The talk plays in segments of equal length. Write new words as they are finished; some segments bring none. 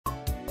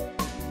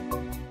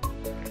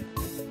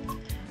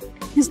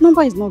His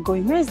number is not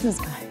going. Where is this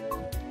guy?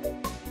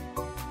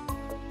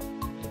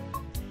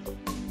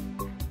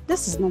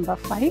 This is number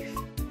 5.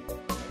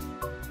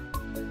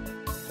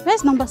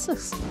 Where's number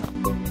 6?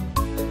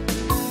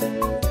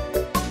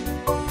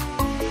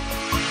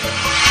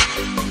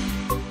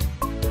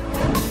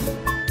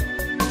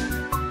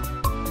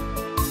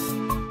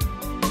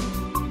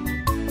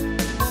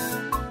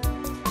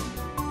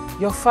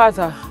 Your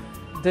father,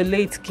 the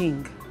late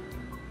king,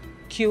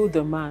 killed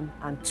a man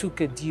and took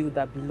a deal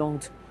that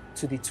belonged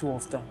to the two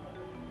of them.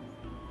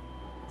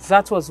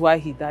 That was why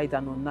he died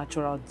an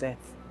unnatural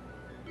death,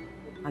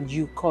 and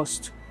you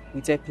cursed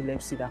with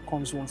epilepsy that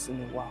comes once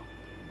in a while.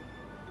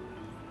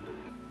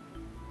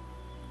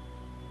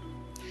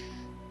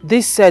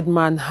 This said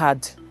man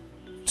had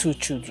 2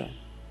 children,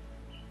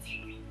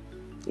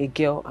 a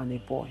girl and a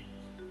boy.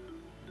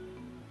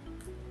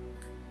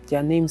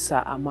 Their names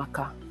are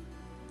Amaka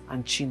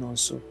and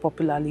Chinonso,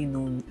 popularly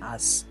known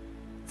as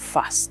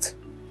Fast.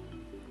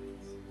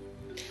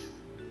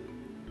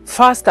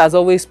 Fast has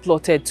always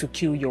plotted to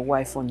kill your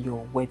wife on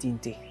your wedding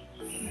day.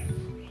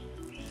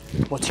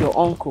 But your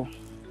uncle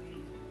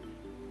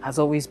has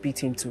always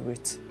beat him to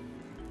it.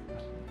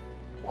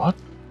 What?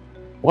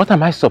 What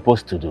am I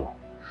supposed to do?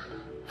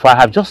 For I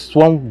have just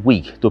 1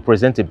 week to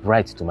present a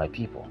bride to my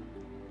people.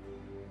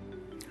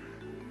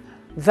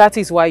 That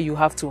is why you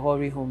have to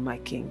hurry home, my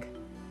king.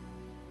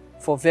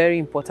 For very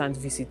important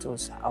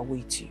visitors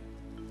await you.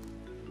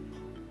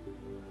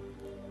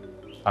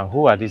 And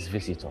who are these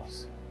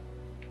visitors?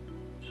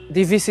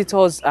 The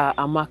visitors are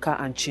Amaka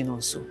and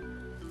Chinonso.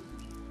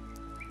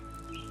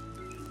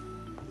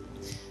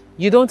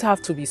 You don't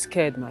have to be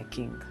scared, my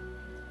king.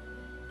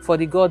 For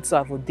the gods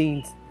have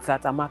ordained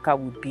that Amaka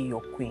would be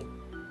your queen.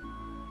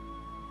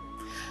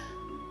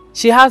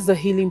 She has the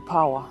healing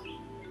power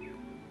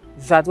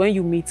that when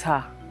you meet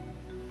her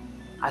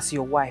as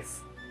your wife,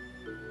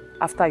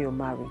 after your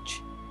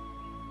marriage,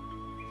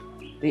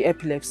 the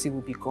epilepsy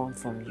will be gone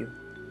from you,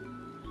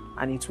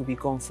 and it will be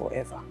gone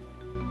forever.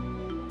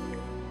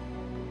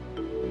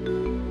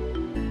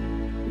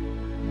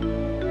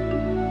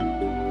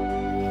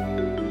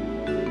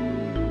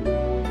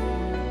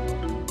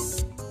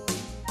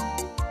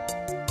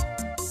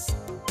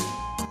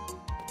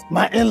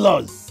 My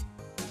in-laws,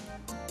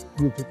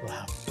 you people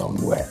have done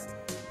well.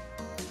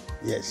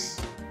 Yes,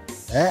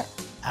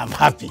 I'm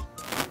happy.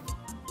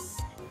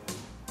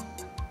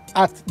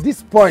 At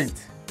this point,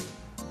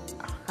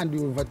 I'll hand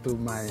you over to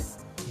my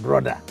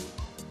brother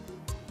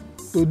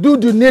to do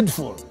the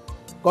needful.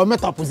 Come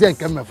up with them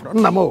come from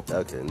Namo.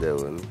 Okay, there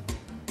one.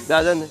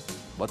 Then,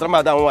 but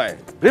Madam, why?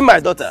 Bring my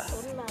daughter.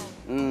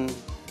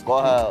 Go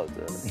out.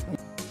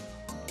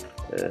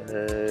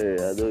 Hey,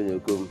 I don't you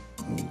come.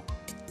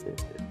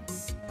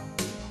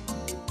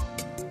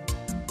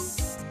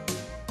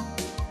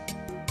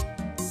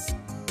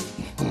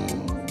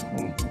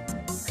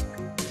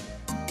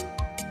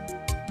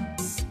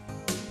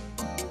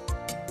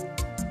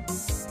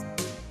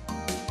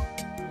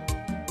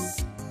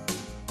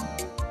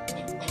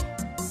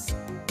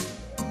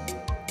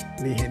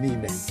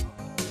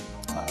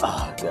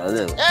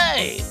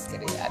 Hey!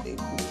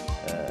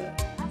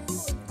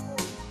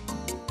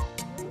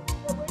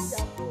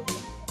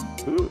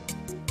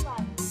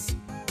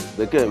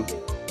 They came.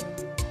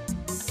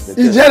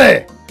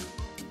 Ijere!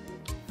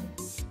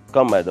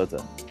 Come, my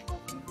daughter.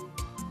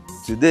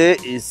 Today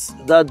is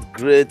that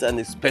great and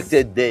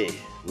expected day.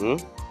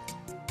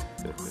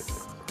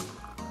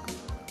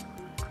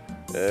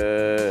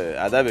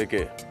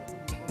 Adabeke.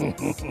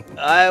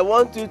 I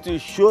want you to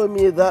show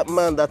me that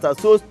man that has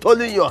so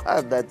stolen your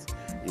heart that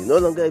you no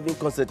longer even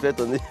concentrate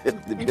on the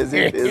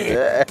basic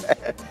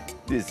things.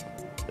 Please,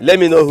 let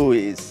me know who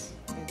he is.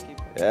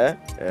 Yeah?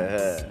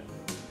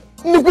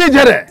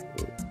 Nukwijere!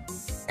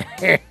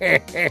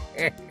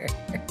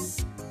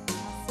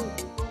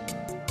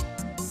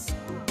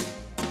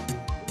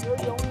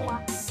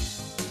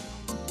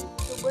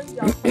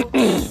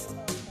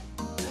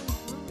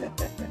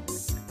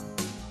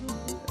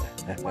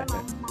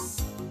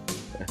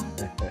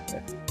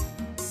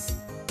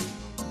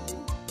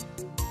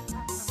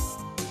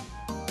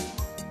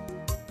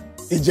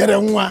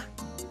 Ijere nwa.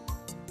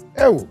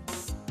 Ewu.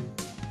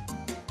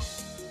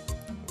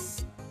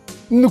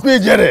 Nnukwu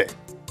ijere.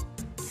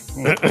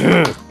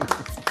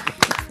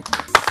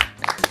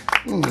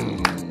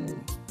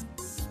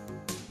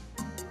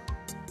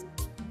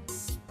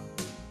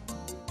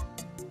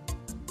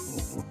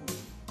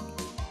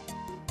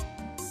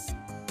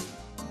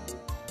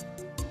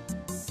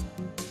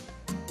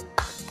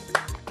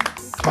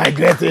 My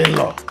great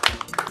in-law.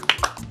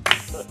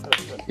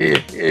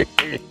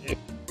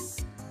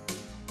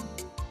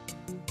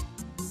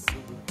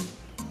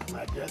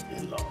 My great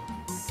in-law.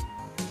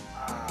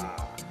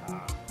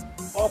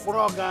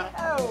 Okroka.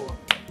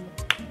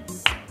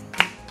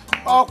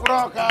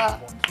 Okroka.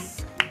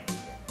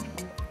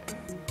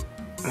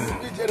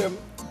 Ijerem.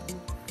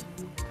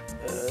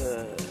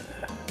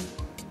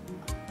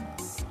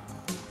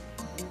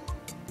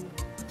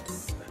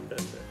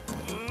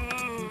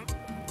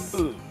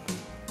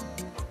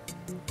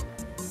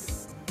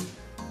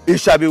 It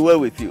shall be well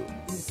with you.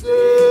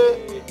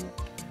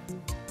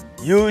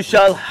 You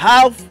shall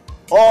have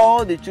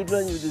all the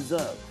children you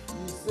deserve.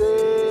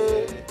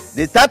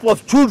 The type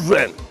of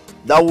children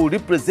that will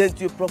represent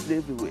you properly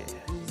everywhere.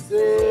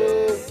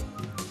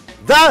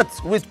 That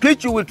with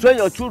which you will train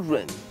your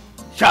children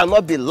shall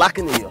not be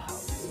lacking in your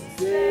house.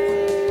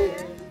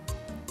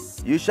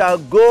 You shall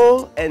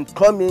go and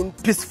come in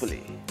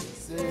peacefully.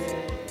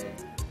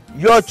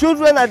 Your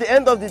children at the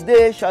end of the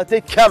day shall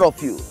take care of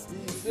you.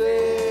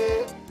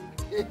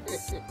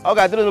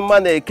 Okay, don't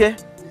man eke,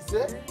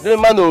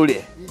 don't man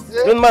ori,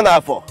 don't man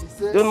afo,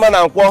 don't man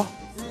anko.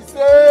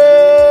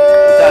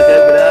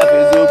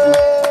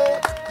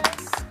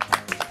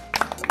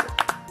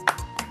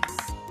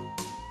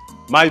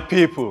 My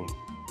people,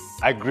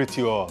 I greet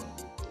you all.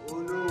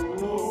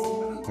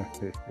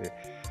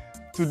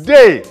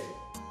 Today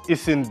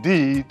is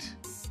indeed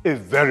a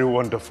very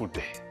wonderful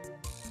day.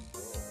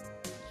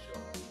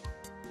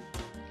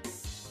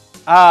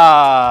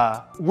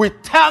 We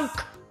thank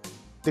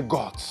the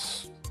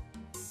gods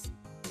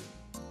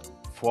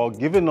for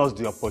giving us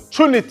the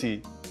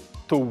opportunity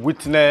to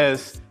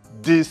witness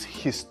this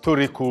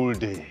historical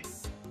day.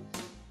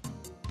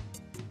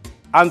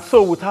 And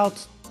so,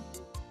 without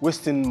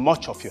wasting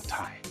much of your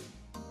time,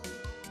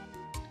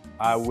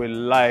 I will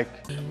like...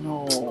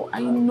 I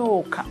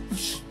know.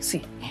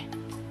 See.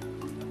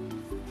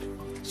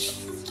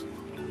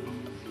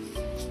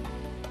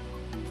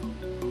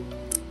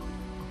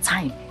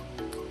 Time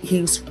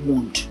heals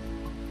wound.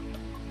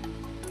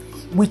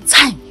 With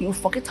time, you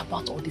forget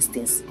about all these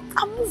things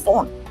and move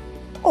on.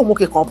 Oh,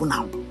 okay, couple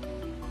now.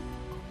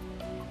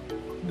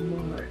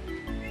 Mama,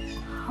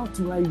 how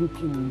do I look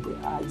him in the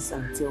eyes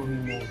and tell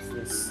him all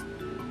this?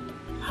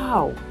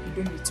 How?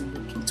 You don't need to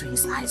look into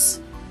his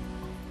eyes.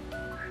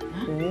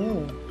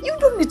 You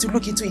don't need to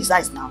look into his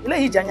eyes now. Okay,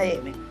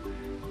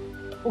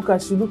 I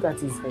should look at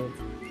his head.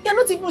 You're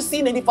not even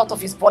seeing any part of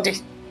his body.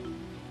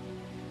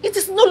 It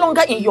is no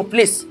longer in your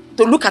place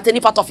to look at any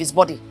part of his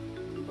body.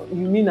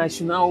 You mean I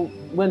should now,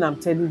 when I'm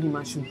telling him,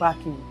 I should back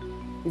him?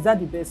 Is that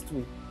the best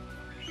way?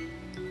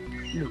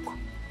 Look,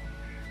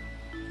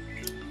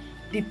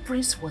 the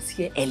prince was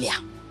here earlier.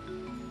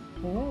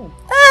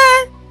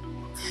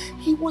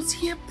 He was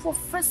here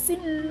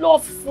professing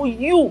love for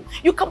you.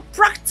 You can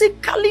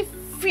practically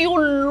feel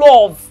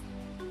love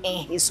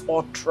in his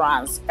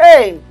utterance.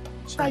 Hey,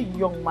 that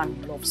young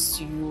man loves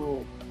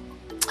you.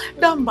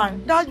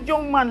 That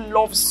young man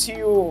loves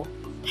you.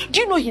 Do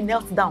you know he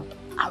knelt down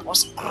and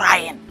was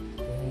crying?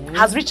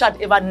 Has Richard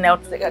ever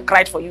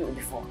cried for you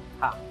before?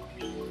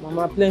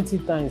 Mama, plenty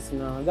times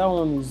now. That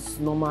one is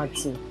normal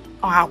thing.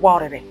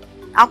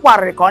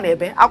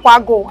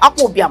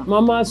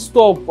 Mama,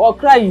 stop. Or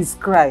cry is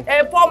cry.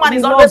 A poor man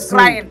is always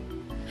crying.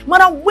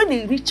 Madam, when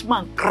a rich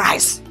man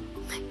cries,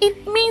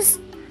 it means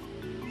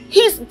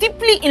he's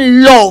deeply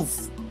in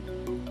love.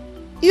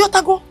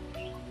 Yotago.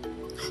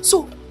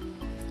 So,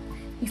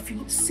 if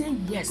you say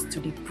yes to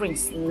the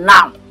prince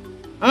now,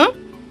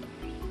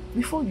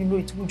 before you know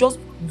it, we'll just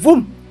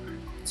boom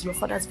to your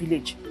father's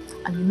village.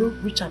 And you know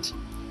Richard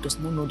does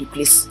not know the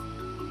place.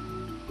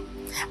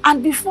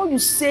 And before you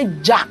say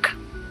Jack,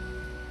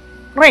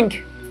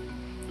 ring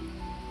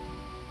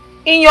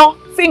in your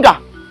finger,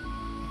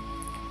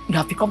 you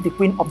have become the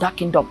queen of that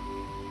kingdom.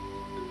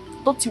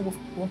 Don't you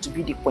want to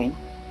be the queen?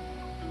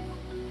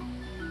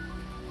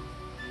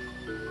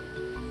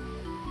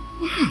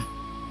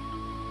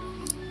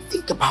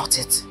 Think about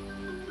it.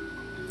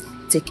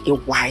 Take a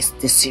wise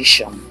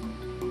decision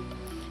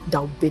that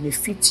will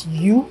benefit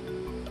you,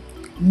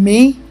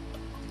 me,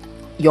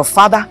 your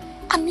father,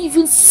 and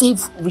even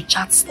save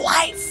Richard's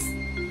life.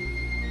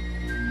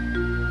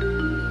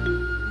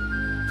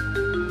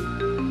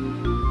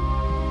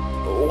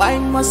 Why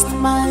must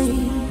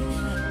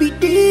mine be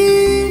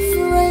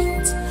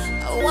different?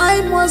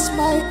 Why must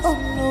my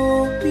own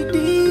no be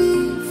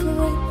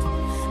different?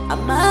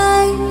 Am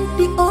I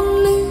the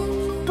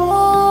only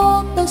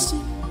poor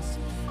person?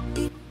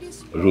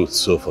 Ruth,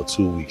 so for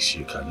 2 weeks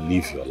you can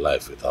live your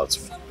life without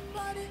me.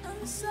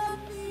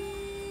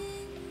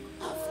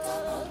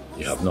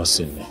 You have not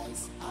seen me.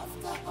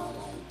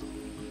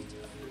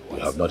 You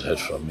have not heard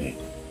from me.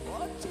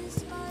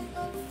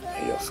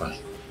 And you're fine.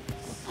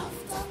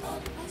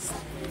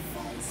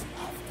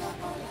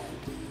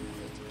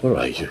 Where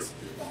are you?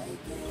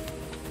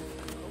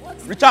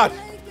 Richard!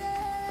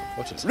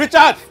 What is it?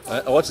 Richard!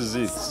 What is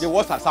it? The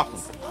worst has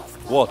happened.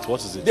 What?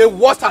 What is it? The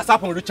worst has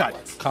happened, Richard.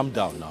 Calm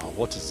down now.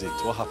 What is it?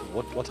 What happened?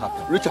 What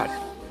happened? Richard,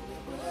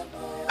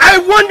 I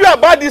warned you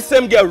about this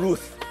same girl,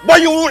 Ruth,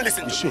 but you won't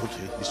listen. Is she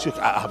okay? Is she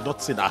okay? I have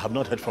not seen. I have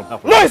not heard from her.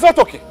 No, it's not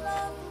okay.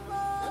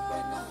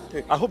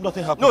 I hope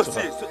nothing happened. No, to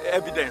see, her.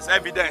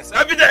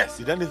 evidence.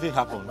 Did anything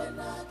happen?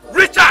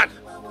 Richard,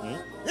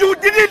 you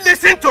didn't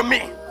listen to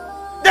me.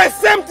 The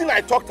same thing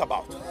I talked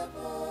about.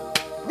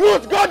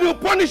 Ruth, God will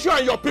punish you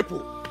and your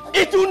people.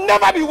 It will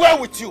never be well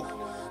with you.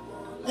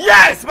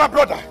 Yes, my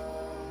brother.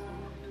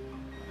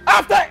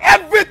 After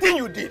everything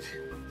you did.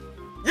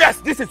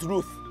 Yes, this is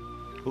Ruth.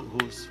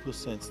 Who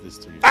sent this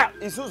to you?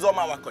 It's Uzoma,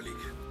 our colleague.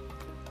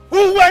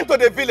 Who went to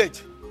the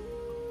village.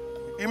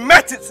 He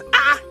met it.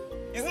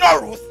 It's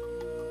not Ruth.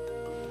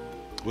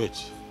 Wait,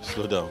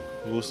 slow down.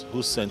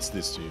 Who sent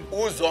this to you?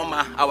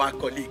 Uzoma, our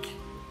colleague,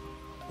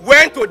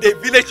 went to the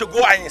village to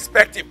go and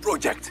inspect a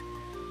project.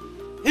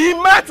 He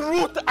met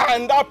Ruth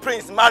and that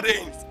prince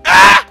marrying.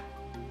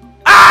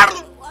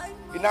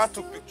 He now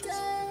took pictures.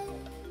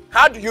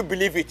 How do you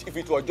believe it if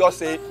it was just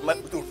say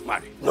Ruth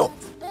marry? No.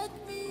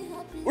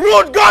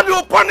 Ruth, God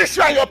will punish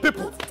you and your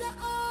people.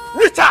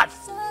 Richard,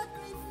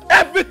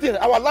 everything,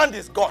 our land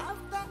is gone.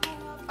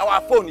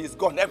 Our phone is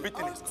gone,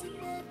 everything is gone.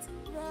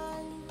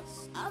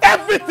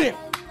 Everything!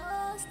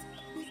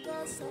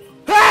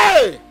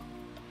 Hey!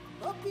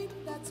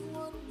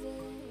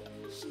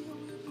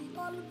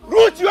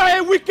 Ruth, you are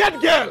a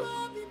wicked girl!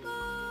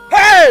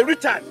 Hey,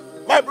 Richard!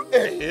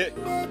 Hey.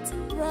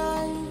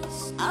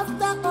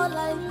 After all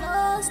I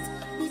lost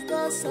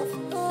because of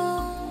her,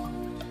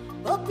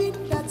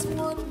 hoping that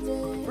one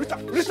day.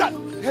 Richard!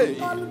 Hey!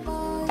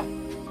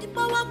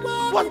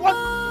 What?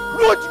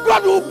 Ruth,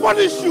 God will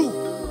punish you!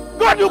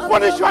 God will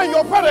punish you and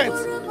your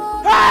parents!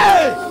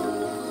 Hey!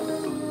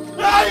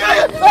 Hey!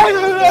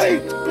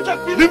 Richard,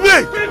 leave me!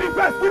 Kill me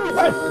first!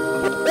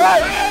 Hey!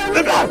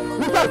 Richard,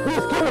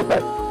 please kill me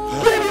first!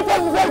 Kill me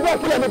first before you go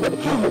kill anybody!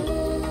 Kill me!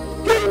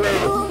 Kill me!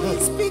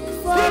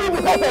 Kill me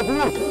because of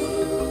Ruth!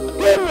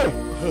 Kill me!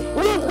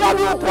 Ruth, God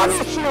will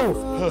punish you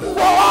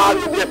for all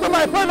you did to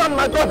my friend and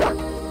my daughter!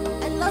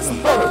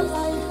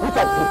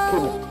 Richard, please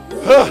kill me!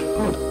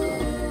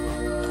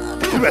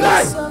 Kill me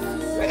alive!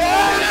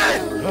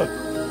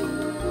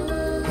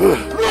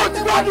 Ruth,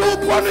 God will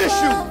punish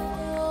you!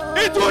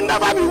 It will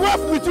never be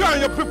well with you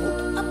and your people!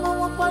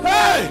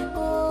 Hey!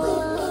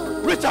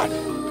 Richard!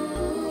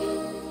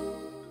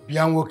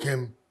 Bianwo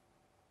came.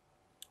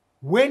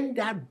 When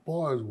that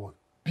boy was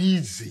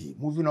busy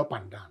moving up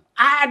and down,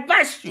 I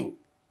advise you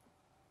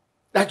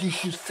that you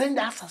should send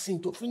the assassin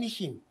to finish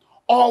him,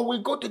 or we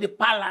go to the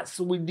palace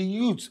with the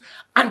youths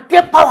and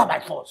take power by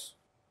force.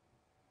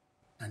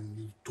 And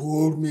he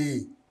told me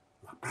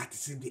you are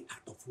practicing the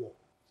art of war.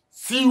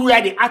 See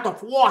where the art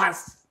of war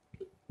has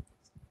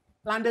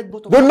landed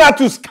both of us.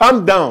 Donatus,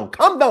 calm down.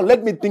 Calm down.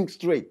 Let me think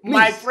straight. Please.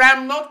 My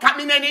friend, not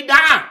coming any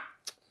down.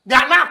 They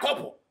are now a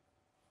couple.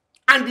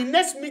 And the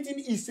next meeting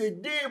is a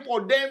day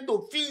for them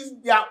to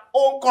feast their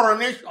own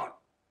coronation.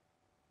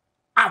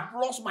 I've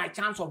lost my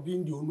chance of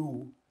being the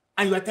Ono.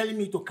 And you are telling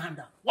me to calm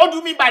down. What do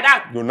you mean by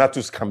that?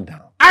 Donatus, calm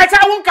down. I said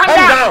I won't calm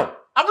down.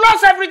 I've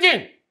lost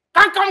everything.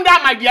 Can't calm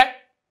down, my dear.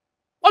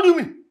 What do you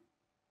mean?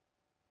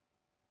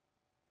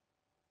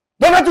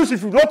 Donatus,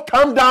 if you don't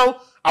calm down,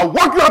 I'll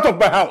walk you out of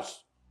my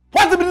house.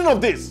 What's the meaning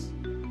of this?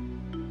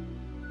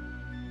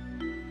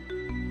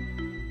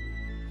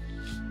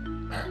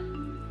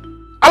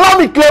 Allow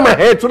me to clear my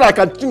head so that I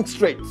can think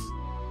straight.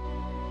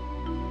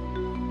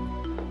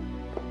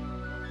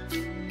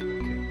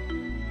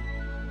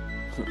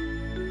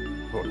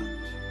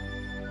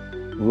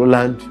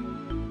 Roland,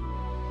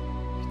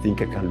 you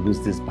think I can lose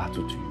this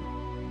battle to you?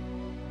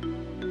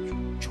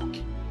 You're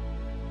joking.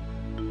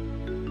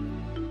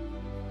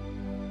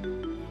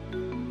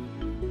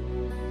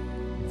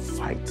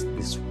 Fight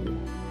this war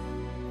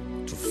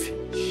to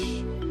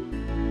finish.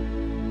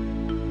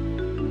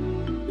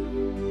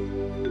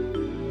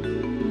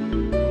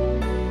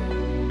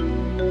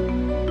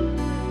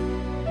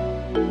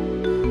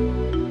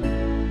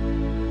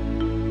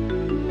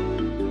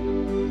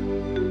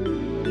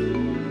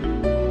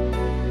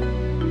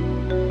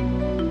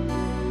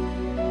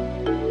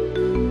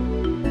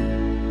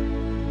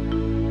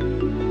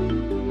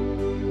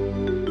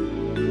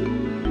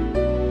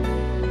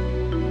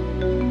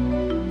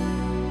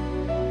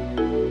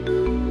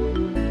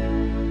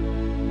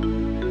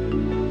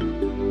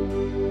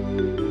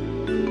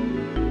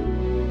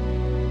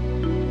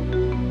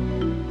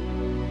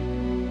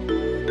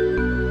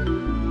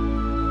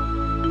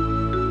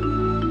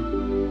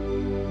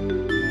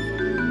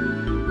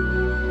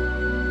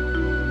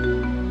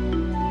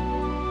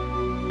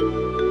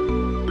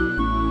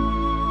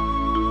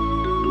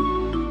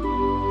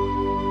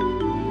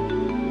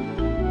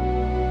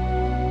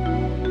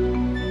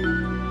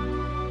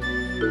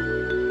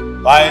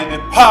 By the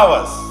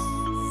powers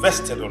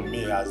vested on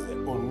me as the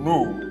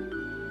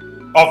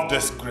Onu of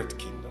this great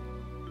kingdom,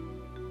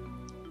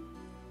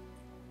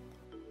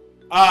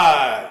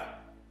 I,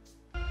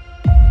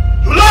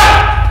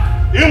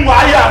 if you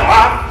try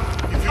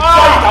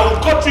it, I will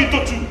cut you into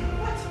two.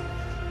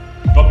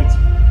 Drop it.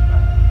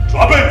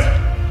 Drop it.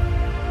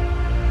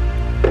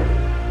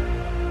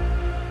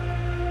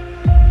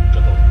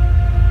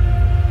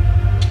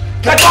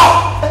 Get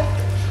off.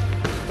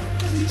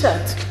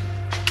 Richard.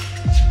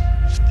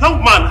 Young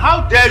man,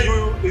 how dare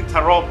you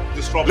interrupt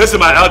this trouble? Listen,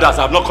 my elders,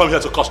 I've not come here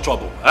to cause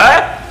trouble.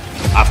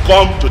 I've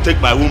come to take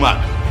my woman.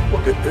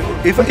 Okay,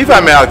 if I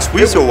may ask, who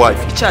is your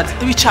wife?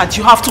 Richard,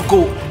 you have to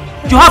go.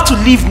 You have to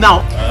leave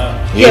now.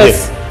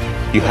 Yes.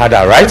 You heard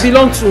her, right? I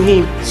belong to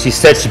him. She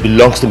said she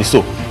belongs to me,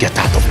 so get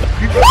out of here.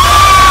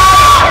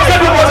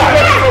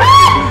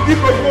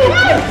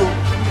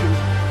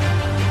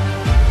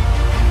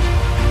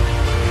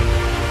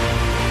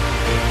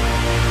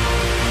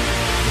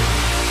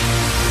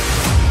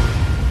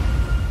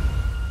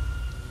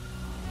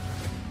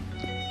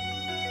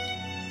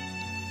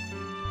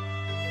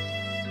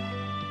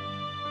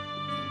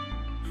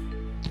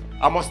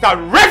 I must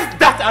arrest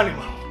that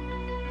animal.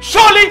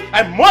 Surely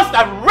I must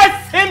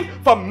arrest him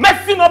for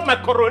messing up my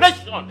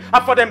coronation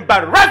and for the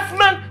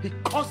embarrassment he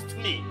caused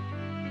me.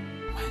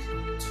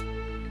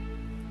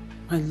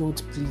 My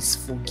Lord, please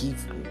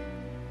forgive me.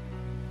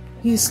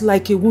 He's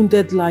like a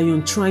wounded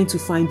lion trying to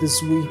find his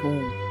way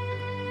home.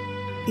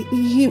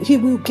 He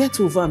will get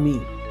over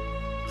me.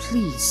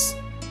 Please.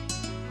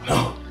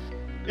 No.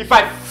 If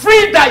I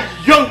free that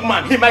young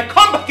man, he might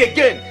come back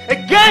again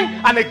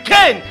and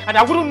again, and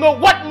I wouldn't know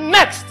what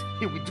next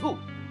he will do.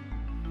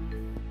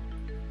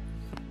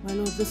 My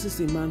Lord, this is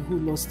a man who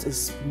lost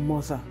his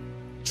mother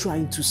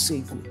trying to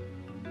save me.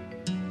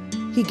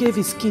 He gave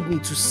his kidney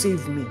to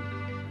save me.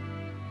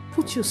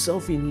 Put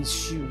yourself in his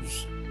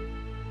shoes.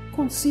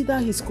 Consider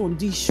his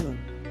condition.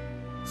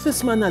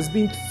 This man has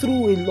been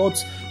through a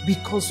lot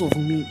because of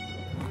me.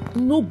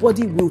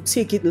 Nobody will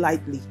take it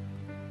lightly.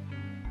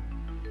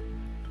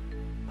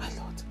 My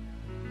Lord,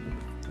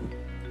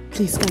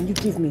 please, can you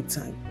give me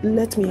time?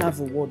 Let me have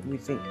a word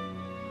with him.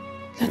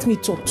 Let me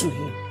talk to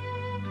him.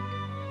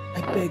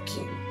 I beg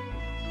you.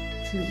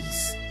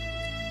 Please.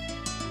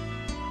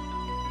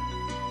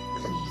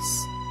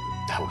 Please.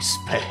 I will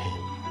spare him.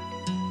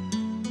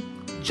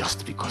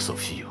 Just because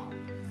of you.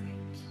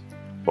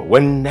 But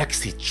when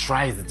next he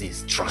tries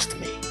this, trust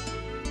me,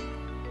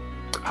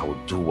 I will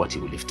do what he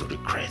will live to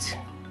regret.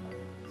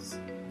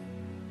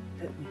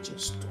 Let me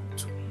just talk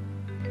to him.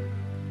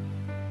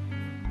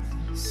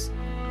 Please.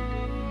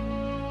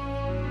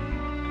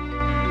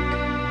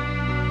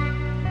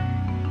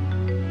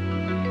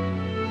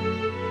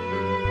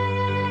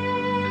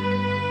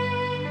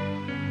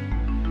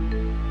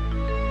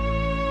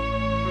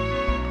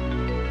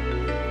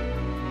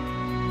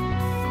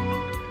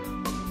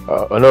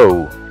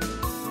 No.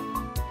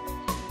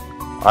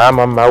 I am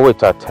on my way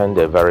to attend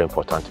a very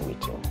important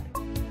meeting.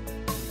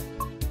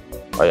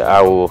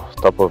 I will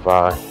stop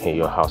over in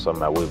your house on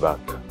my way back.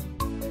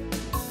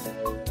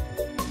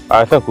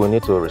 I think we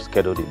need to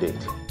reschedule the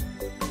date.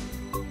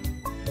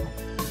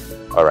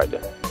 Alright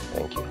then.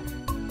 Thank you.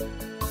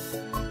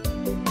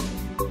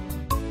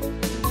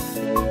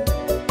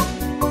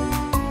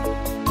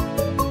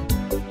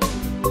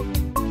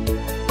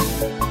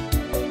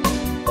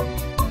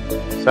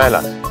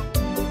 Silas,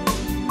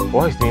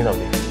 what is the meaning of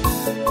this?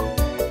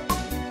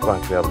 Go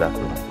and clear up that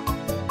room.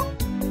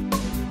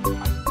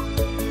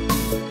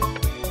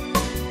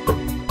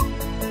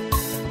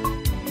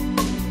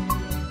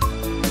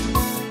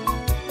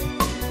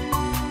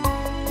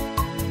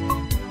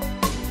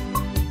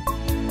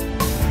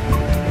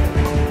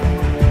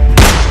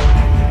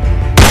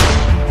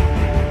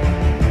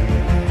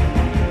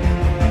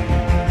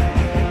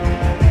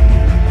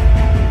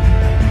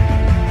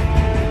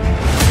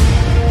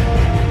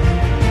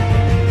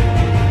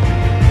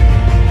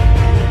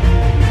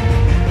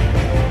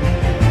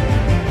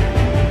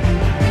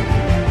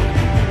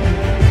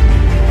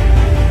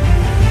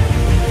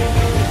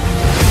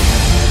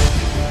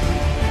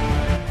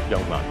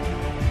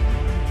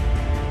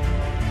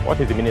 What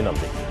is the meaning of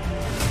this?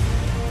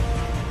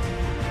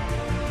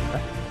 Huh?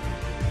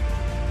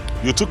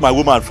 You took my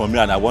woman from me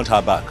and I want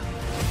her back.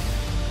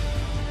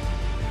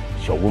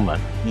 Your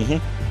woman? Mm-hmm.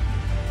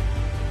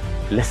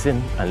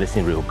 Listen and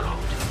listen real good.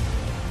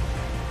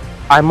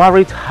 I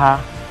married her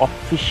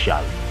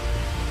officially.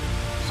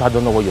 So I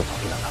don't know what you're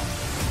talking about.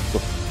 So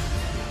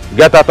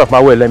get out of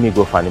my way, let me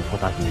go for an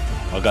important meeting.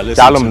 Okay,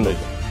 listen to me.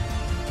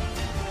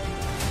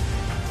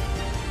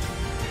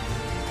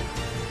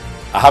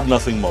 I have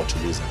nothing more to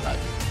lose in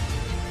life.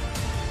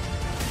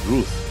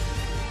 Ruth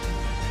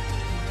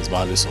is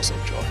my only source of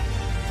joy.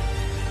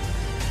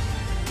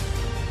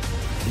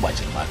 We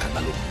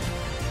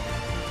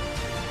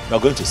are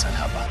going to send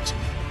her back to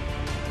me.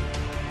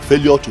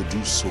 Failure to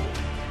do so,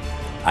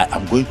 I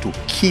am going to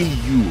kill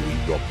you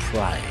in your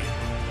pride.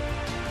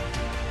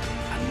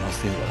 And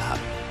nothing will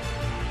happen.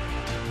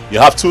 You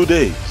have 2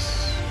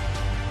 days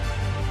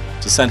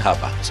to send her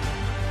back to me.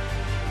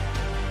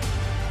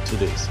 2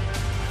 days.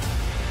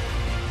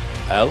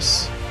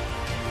 Else,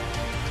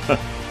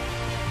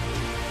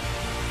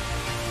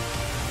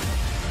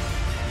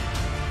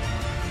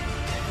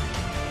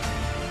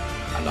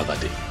 another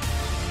day.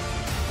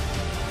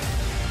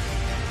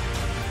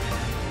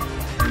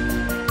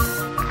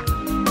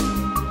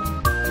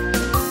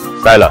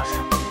 Silas,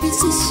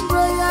 This is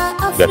royal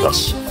get up.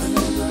 affliction.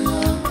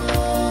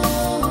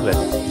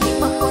 Let's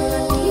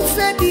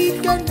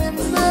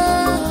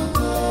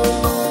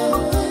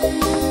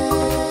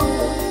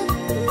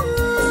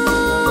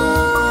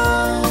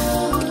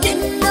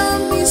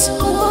Kingdom is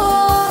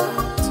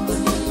what?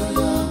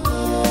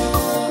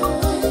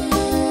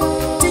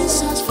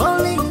 This has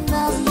fallen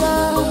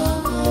apart.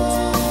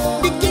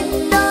 The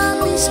kingdom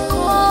is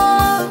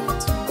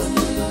what?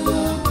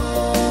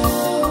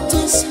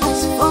 This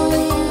has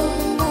fallen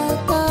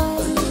apart.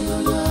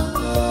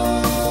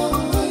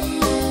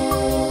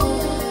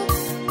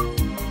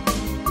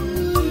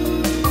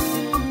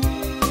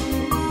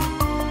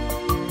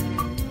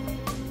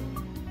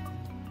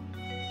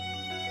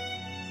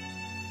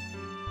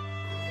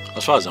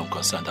 As far as I'm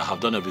concerned, I have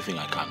done everything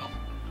I can.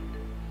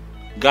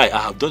 Guy, I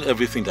have done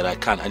everything that I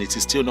can and it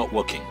is still not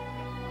working.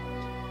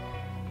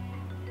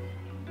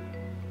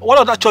 What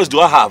other choice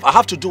do I have? I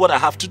have to do what I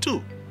have to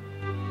do.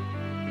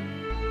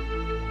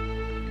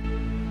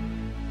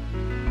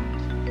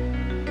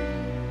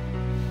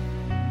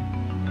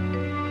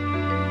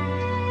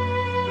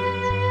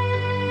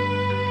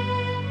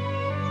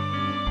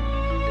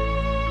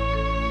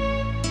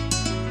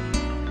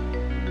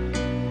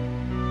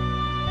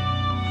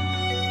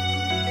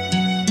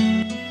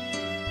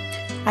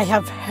 I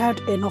have heard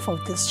enough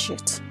of this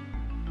shit.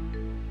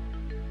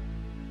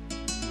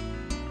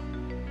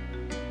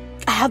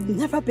 I have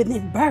never been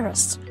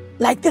embarrassed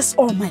like this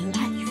all my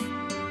life.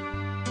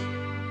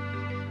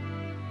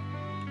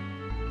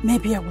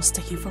 Maybe I was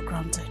taken for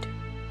granted.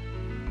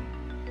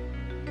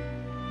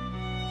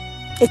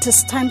 It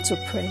is time to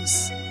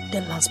praise the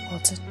last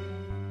button,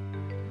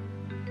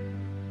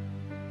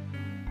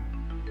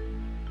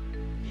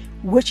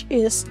 which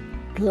is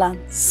Plan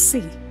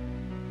C.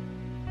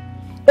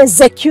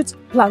 Execute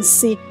Plan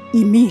C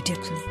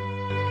immediately.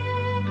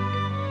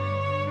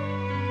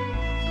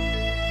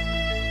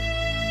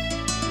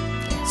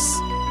 Yes.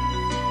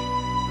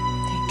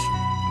 Thank you.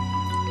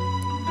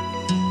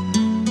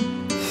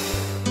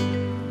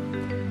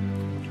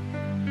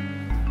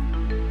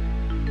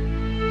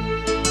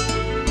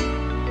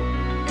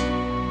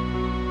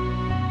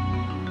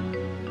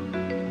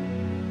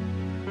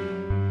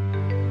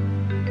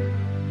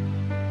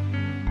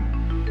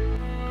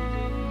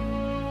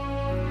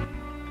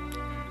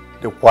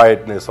 The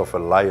quietness of a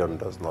lion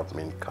does not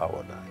mean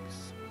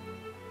cowardice.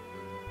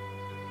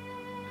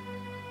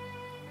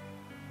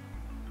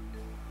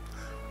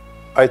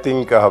 I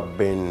think I have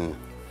been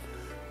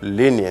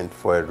lenient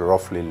for a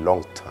roughly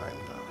long time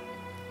now.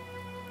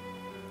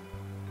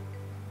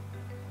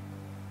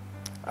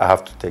 I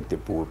have to take the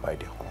bull by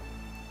the horn.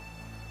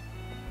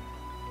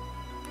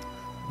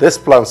 This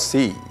Plan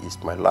C is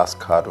my last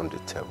card on the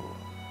table.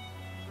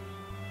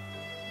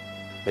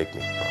 Make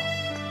me proud.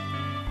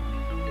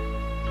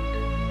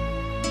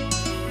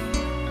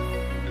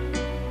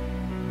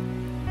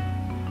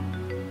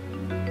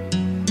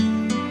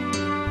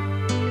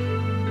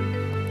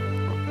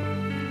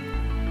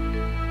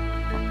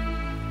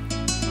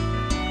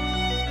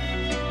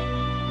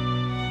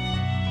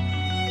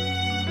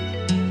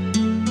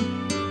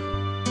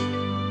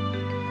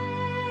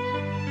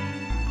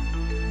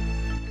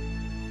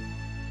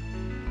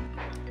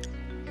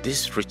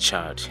 This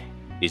Richard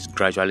is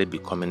gradually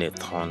becoming a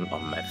thorn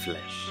on my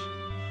flesh,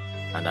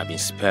 and I've been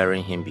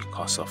sparing him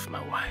because of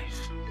my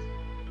wife.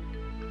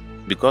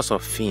 Because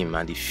of him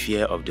and the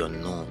fear of the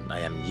unknown, I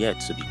am yet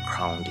to be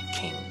crowned a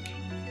king.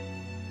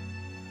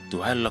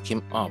 Do I lock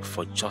him up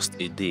for just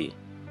a day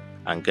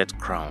and get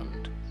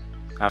crowned,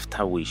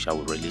 after which I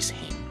will release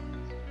him?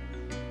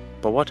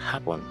 But what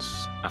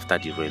happens after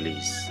the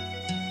release?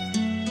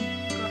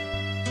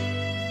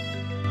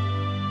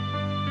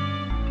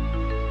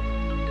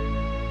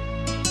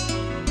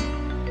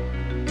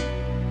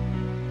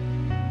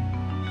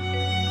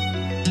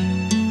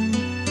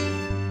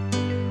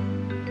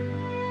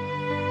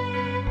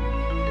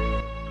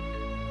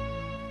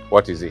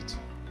 What is it?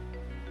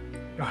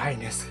 Your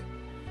Highness,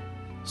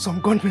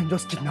 some gunmen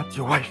just kidnapped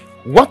your wife.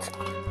 What?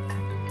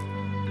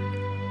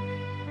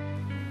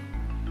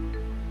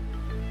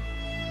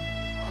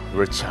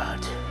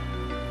 Richard,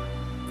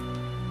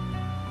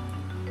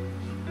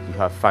 you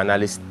have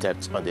finally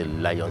stepped on the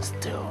lion's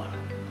tail,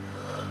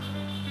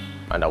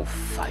 and I will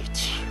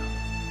fight you.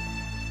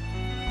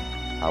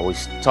 I will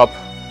stop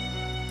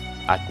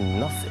at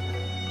nothing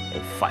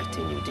in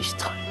fighting you this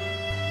time.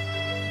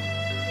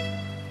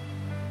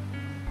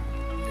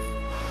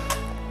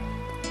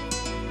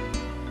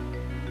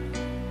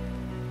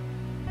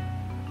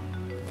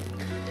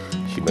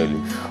 She may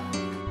leave.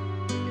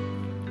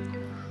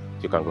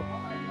 You can go.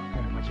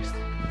 Your Majesty.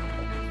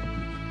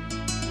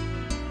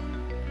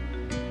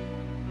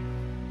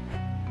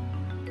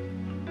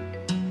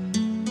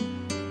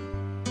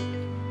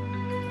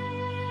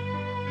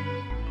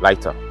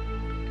 Lighter.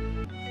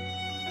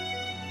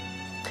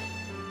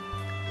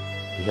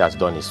 He has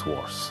done his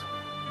worst.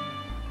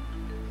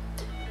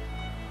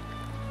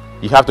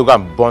 You have to go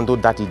and bundle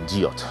that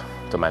idiot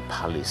to my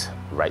palace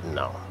right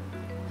now.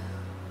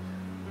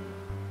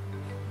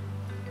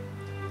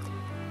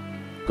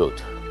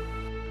 Good.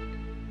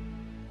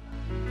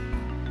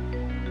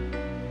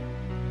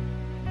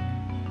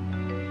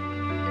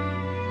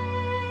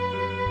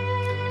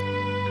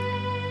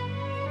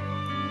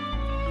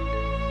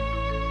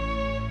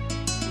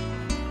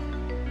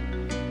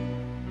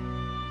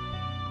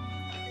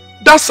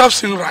 That serves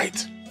him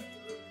right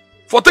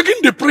for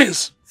taking the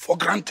prince for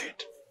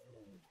granted.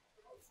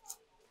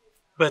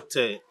 But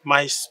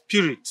my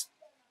spirit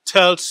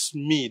tells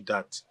me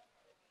that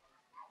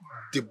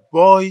the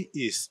boy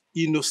is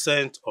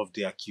innocent of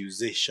the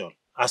accusation,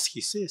 as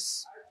he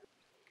says.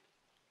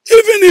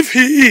 Even if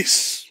he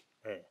is,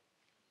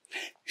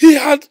 he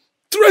had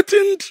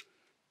threatened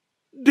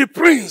the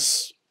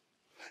prince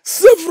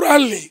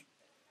severally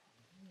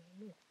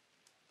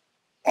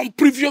on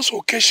previous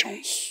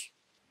occasions.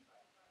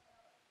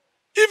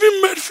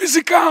 Even made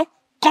physical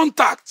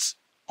contacts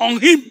on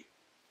him.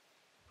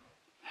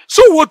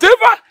 So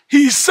whatever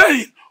he is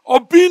saying or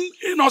being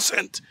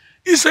innocent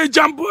is a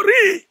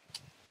jamboree.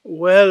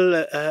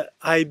 Well,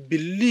 I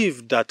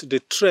believe that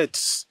the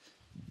threats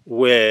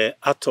were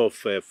out of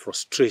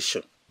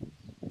frustration.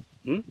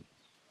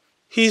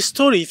 His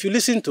story, if you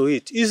listen to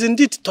it, is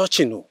indeed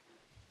touching. Oh.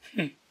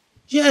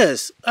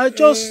 Yes, I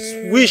just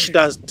wish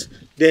that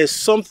there's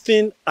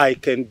something I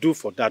can do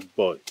for that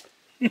boy.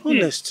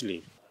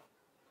 Honestly.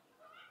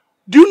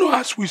 Do you know,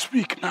 as we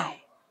speak now,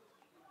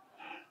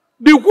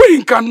 the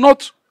queen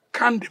cannot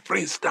calm the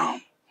prince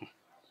down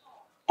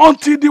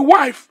until the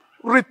wife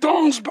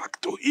returns back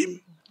to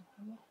him,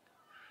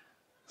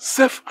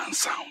 safe and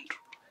sound,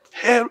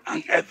 hale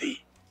and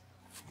healthy.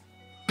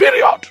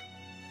 Period.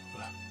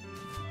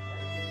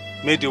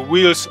 May the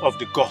wills of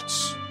the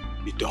gods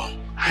be done.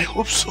 I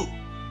hope so.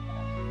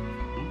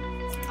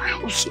 I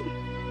hope so.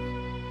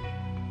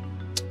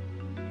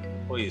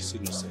 Oh, is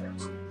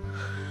innocent.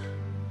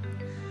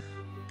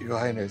 Your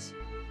Highness,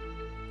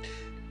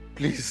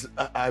 please,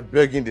 I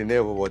beg in the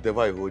name of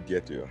whatever you hold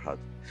dear to your heart,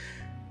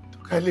 to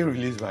kindly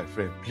release my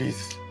friend.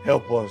 Please,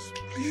 help us.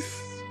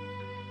 Please.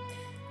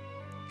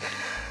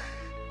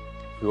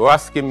 You're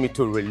asking me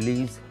to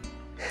release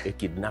a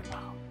kidnapper?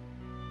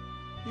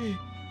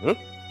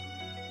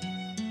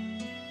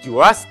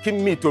 You're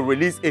asking me to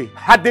release a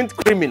hardened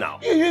criminal?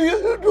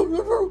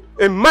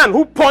 A man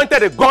who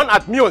pointed a gun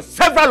at me on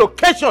several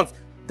occasions.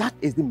 That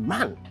is the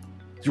man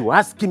you're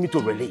asking me to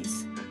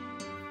release.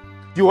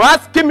 You're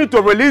asking me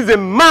to release a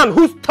man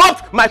who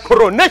stopped my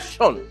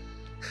coronation.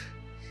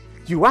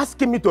 You're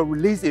asking me to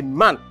release a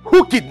man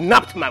who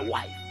kidnapped my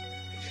wife.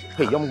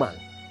 Hey, young man,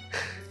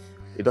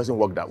 it doesn't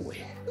work that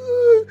way.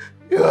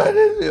 Your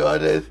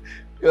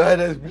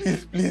Highness,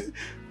 please.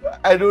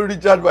 I know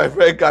Richard, my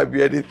friend, can't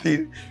be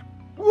anything.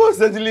 Most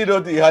certainly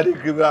not he had a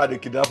criminal and a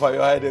kidnapper,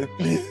 Your Highness,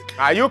 please.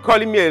 Are you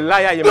calling me a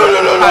liar? No,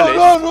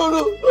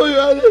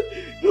 Your Highness.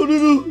 No.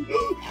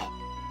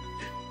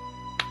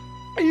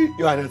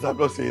 Your Highness, I'm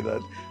not saying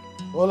that.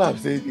 All I'm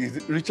saying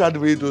is Richard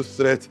made those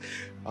threats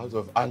out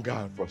of anger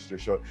and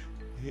frustration.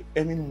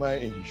 Any man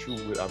in his shoe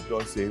would have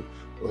done same.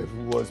 Or if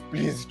he was,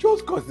 please,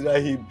 just consider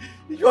him.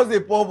 He's just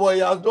a poor boy, he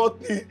has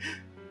nothing.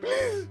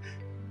 Please,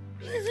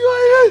 Your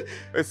Highness.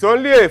 It's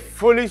only a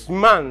foolish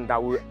man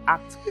that will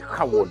act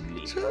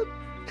cowardly.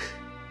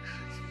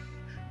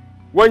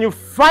 When you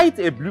fight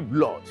a blue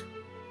blood,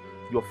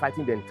 you're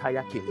fighting the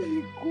entire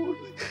kingdom.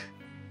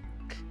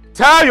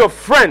 Tell your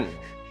friend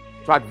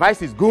to advise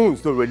his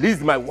goons to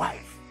release my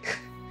wife.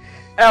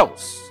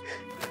 Else,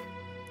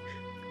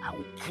 I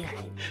will kill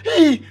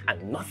him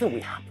and nothing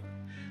will happen.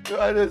 Your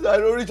Highness, I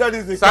know Richard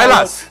is a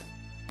Silas! Coward.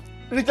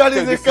 Richard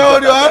is a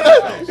coward, Your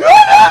Highness! Your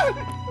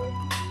Highness!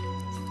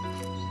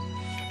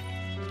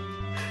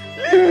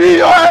 Leave me,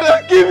 Your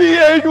Highness! Give me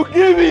here! You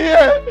give me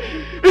here!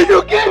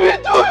 You give me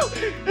to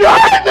you! Your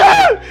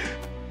Highness!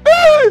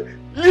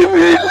 Leave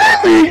me!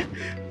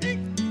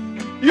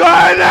 Your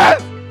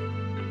Highness!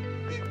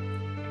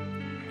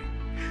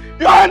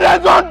 Your Highness,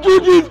 don't do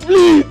this,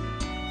 please!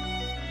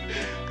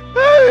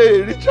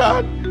 Hey,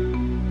 Richard!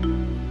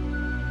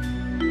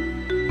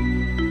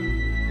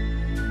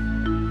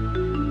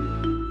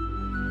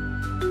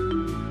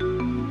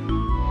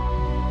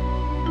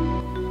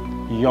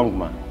 Young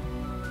man,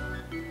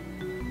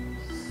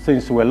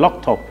 since we're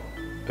locked up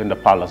in the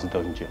palace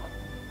dungeon,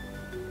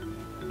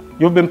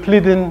 you've been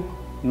pleading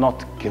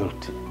not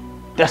guilty,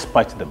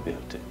 despite the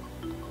guilty.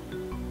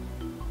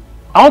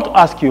 I want to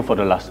ask you for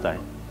the last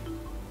time,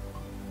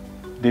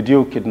 did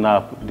you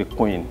kidnap the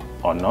queen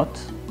or not?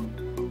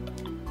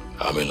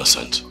 I'm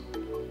innocent.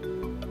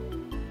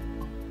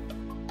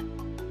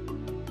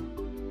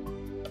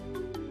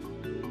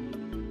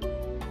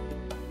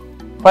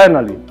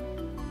 Finally,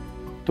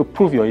 to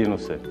prove you're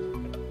innocent,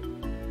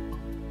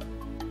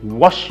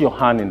 wash your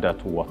hand in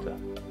that water.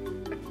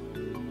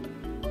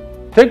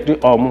 Take the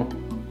omu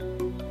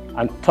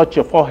and touch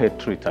your forehead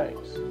 3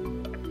 times.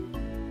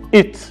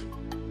 Eat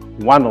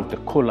one of the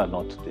kola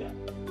nuts there.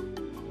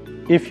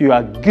 If you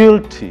are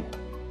guilty,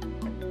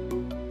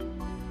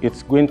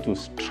 it's going to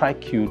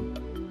strike you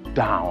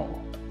down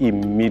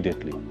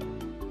immediately.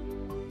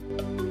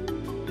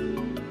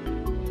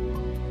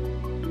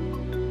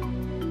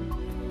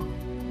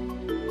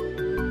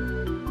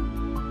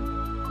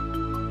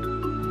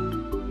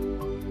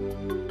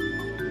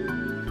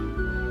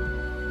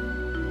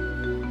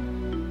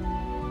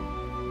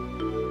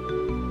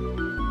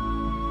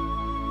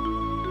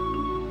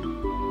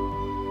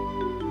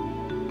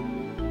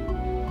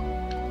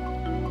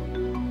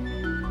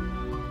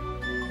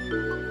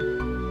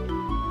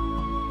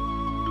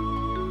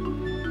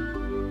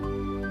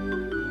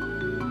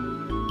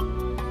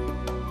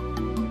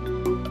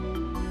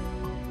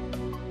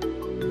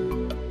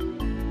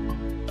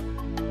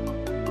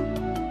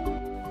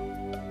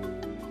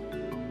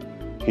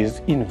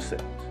 He's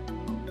innocent.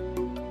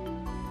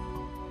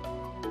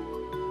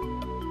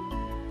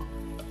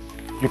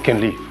 You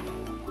can leave.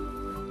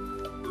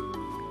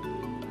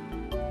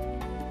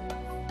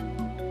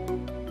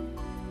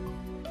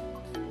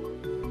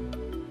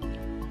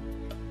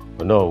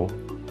 No,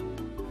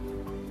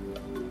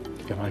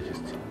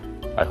 Majesty.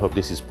 I hope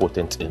this is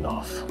potent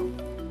enough.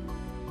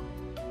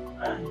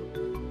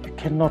 You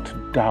cannot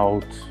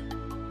doubt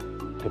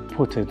the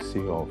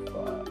potency of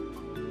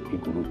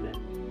Igwe.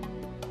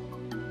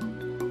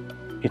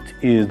 It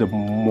is the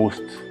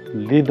most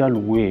lethal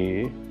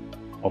way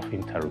of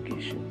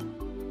interrogation.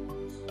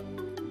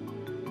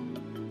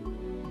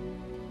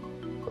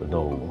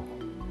 No.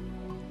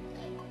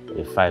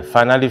 If I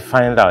finally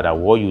find out that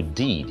what you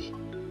did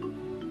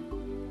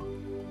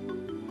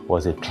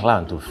was a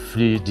plan to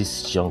free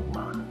this young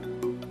man,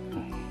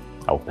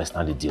 I will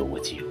personally deal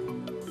with you.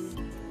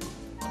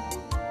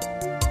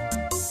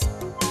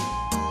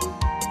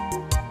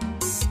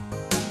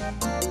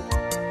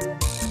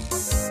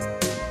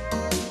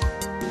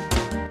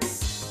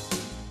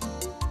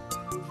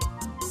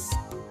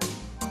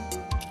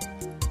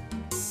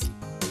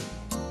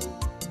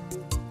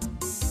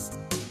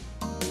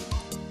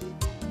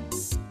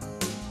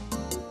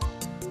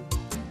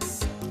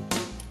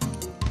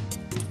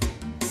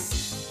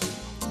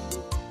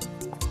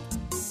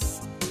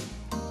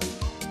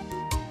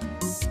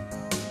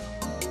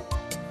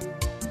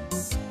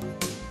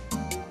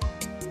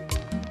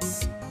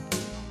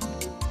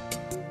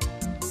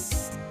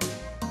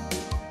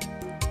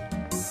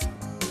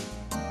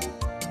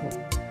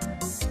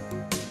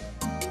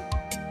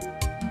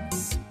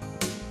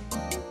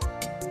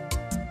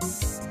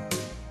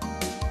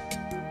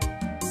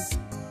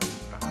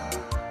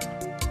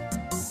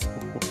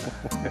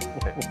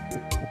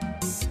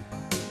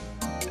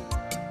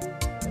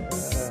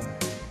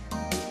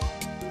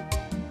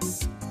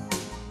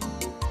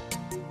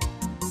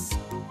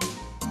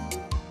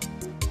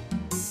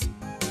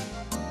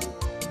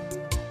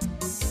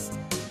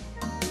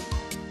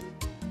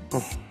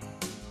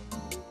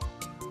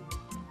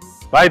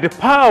 By the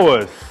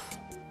powers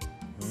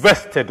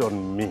vested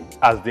on me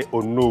as the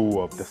Onowu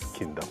of this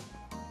kingdom,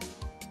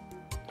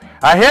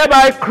 I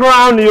hereby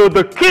crown you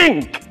the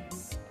king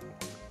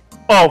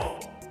of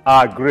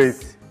our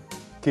great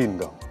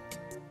kingdom.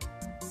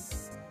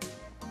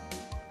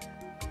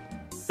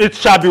 It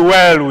shall be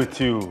well with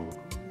you.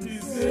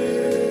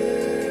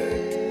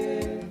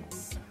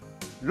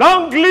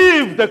 Long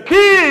live the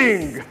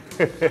king!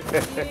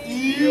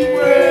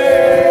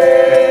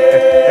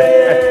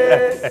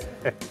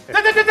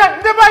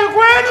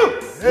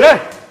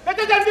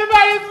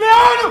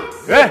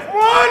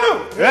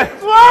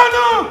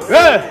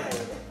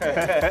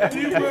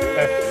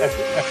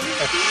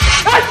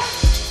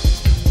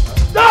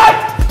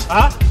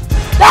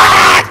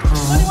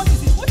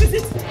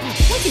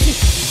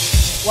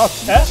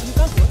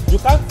 You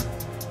can't?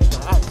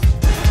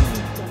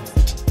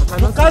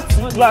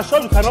 You are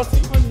sure you cannot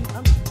see?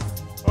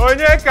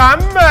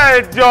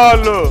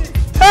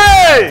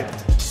 Hey!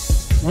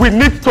 We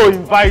need to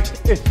invite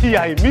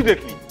Etia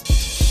immediately.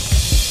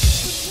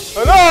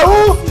 Hello,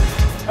 who?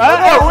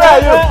 Hello, where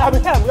are you? I'm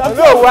here.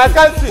 Hello, I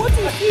can't see. What is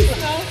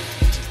this now?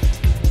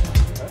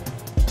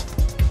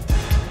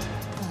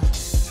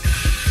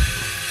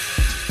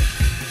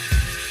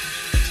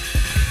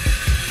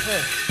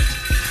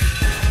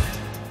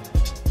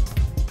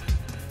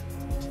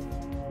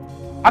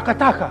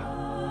 Akataka,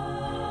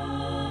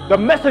 the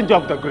messenger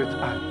of the great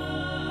army.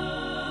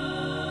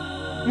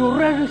 You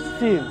rarely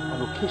seen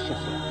on occasions like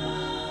this.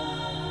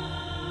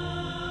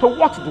 So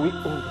what do we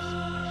owe this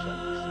special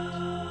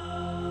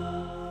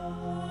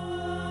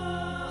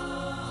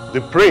visit?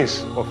 The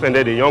prince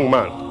offended a young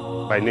man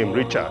by name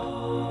Richard.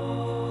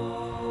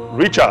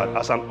 Richard,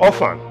 as an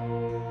orphan,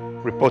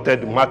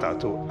 reported the matter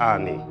to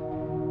Annie.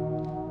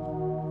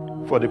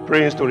 For the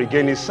prince to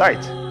regain his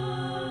sight,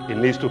 he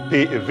needs to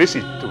pay a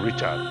visit to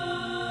Richard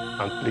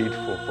and plead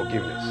for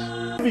forgiveness.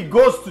 If he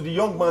goes to the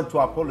young man to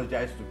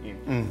apologize to him,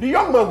 the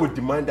young man will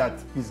demand that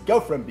his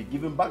girlfriend be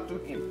given back to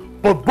him.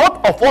 But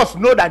both of us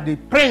know that the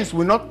prince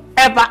will not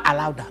ever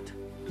allow that.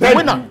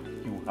 Then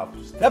you will have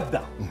to step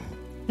down.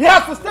 He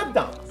has to step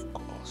down.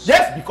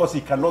 Just because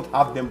he cannot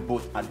have them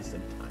both at the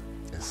same time.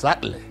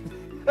 Exactly.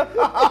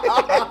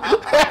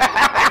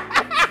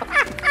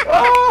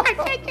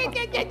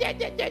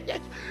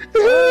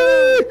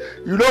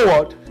 You know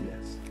what?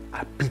 Yes.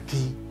 I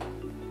pity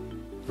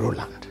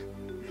Roland.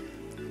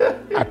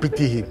 I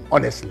pity him,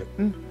 honestly.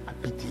 I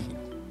pity him.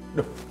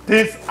 No,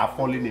 things are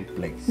falling in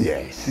place.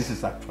 Yes. This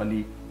is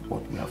actually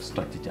what we have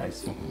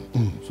strategized for.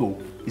 So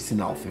it's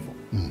in our favor.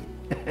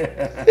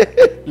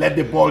 Let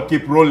the ball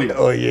keep rolling.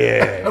 Oh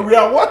yeah. We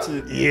are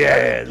watching.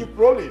 Yes. Keep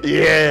rolling.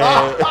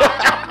 Yeah.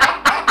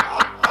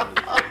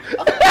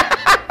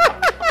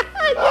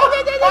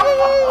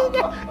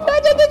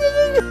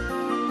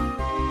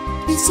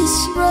 This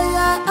is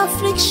royal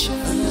affliction.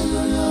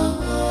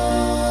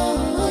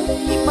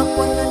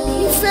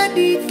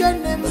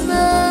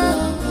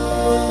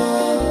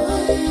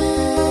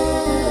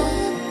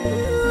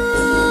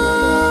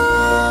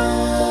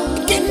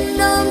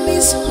 Kingdom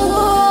is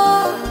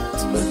hot.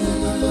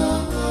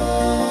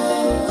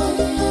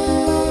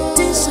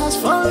 This has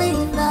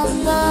fallen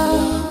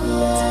apart.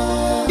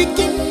 The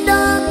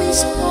kingdom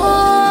is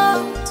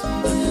hot.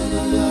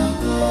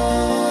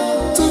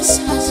 This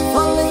has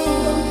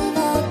fallen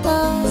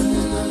apart.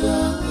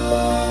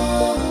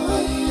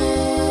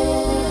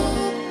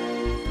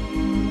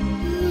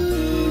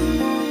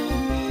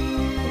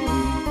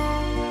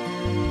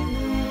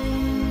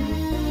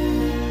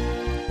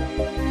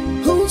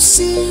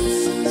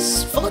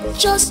 synopsis for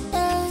just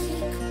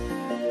egg.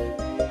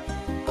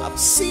 I've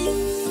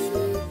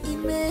seen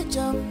image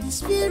of the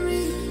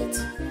spirit.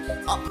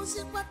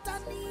 Opposite what I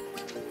need.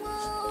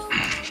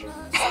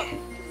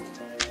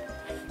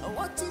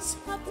 What is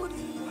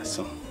happening? My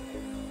son.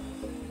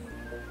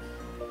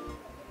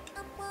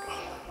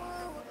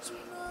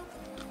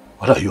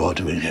 What are you all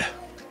doing here?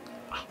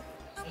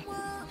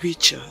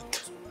 Richard,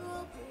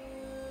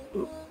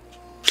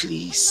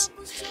 please,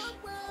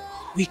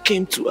 we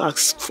came to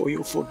ask for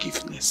your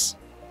forgiveness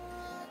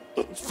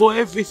for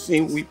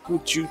everything we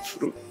put you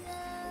through.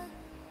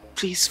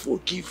 Please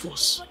forgive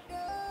us.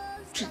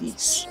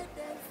 Please.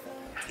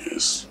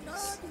 Yes.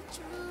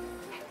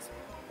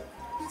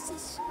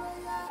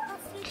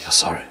 You're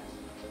sorry.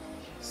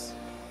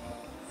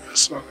 You're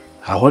sorry.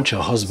 I want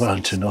your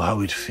husband to know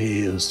how it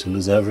feels to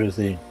lose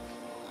everything.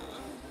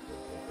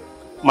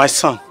 My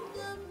son,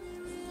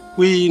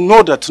 we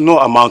know that no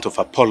amount of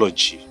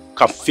apology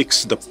can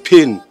fix the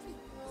pain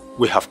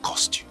we have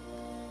caused you.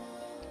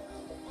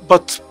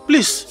 But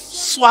please,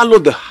 swallow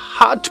the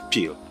hard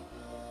pill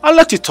and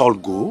let it all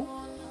go.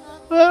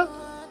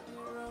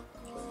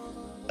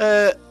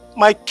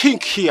 My king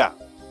here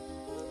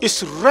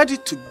is ready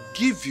to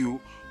give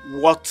you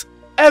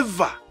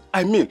whatever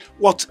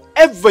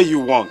you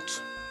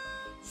want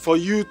for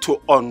you to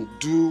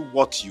undo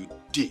what you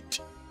did,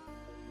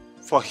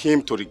 for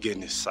him to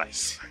regain his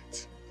sight.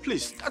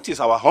 Please, that is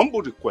our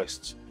humble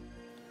request.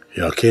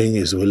 Your king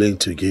is willing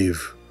to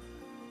give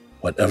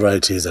whatever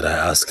it is that I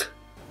ask.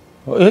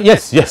 Oh,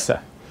 yes, sir.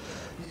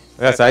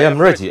 Yes, I am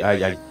ready.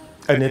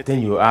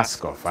 Anything you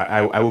ask of,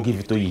 I will give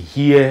it to you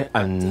here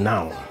and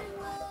now.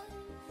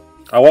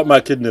 I want my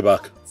kidney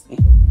back.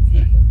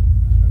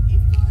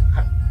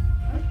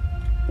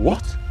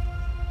 What?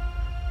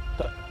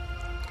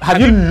 Have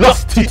you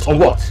lost it or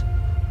what?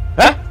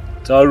 Huh?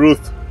 Tell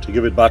Ruth to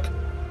give it back.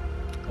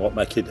 I want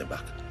my kidney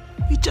back.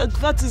 Richard,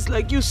 that is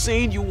like you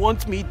saying you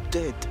want me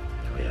dead.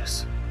 Oh,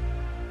 yes.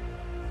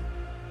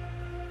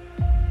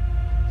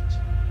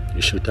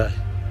 You should die.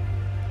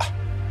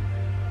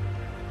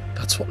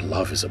 That's what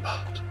love is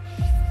about.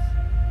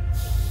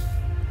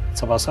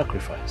 It's about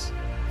sacrifice.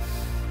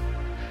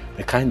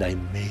 The kind I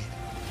made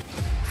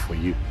for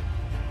you.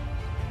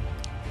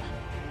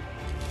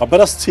 But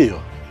better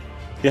still,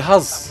 he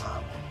has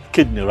a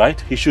kidney,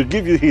 right? He should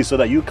give you his so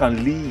that you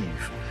can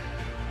live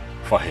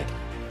for him.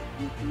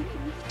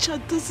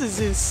 Richard, this is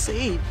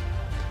insane.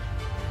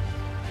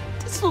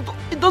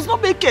 It does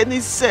not make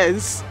any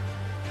sense.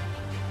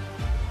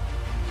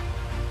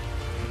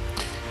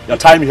 Your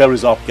time here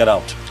is up. Get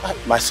out.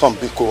 My son,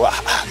 Biko,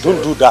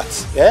 don't do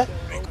that. Yeah?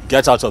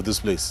 Get out of this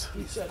place.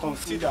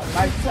 Consider.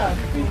 My son,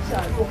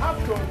 Richard, you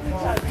have to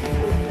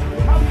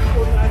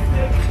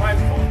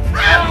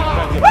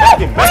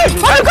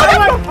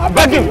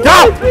Beg him!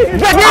 Down! Beg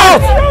him!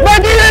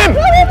 Beg him!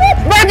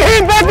 Beg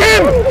him! Beg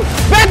him!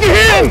 Beg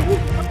him!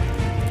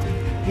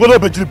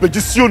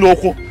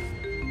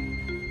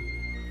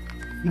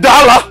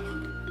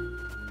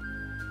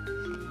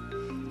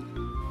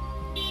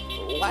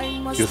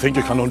 You think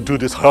you can undo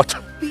this hurt?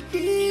 Be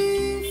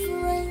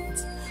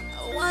different.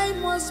 Why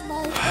must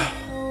my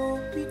people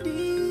be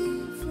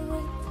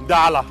different?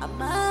 Dala.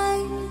 Am I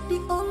the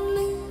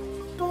only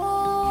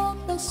poor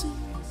person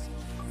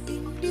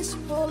in this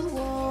whole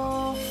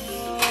world?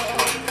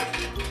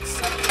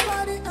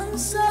 Somebody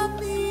answer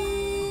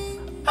me.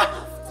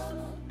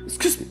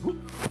 Excuse me, what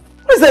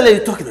is that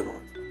lady talking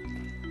about?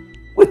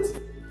 Wait,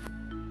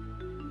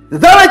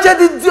 that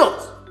wretched idiot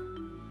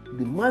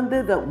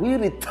demanded that we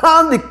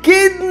return the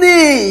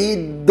kidney he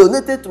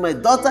donated to my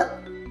daughter?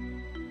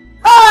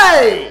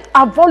 Hey!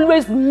 I've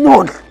always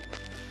known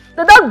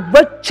that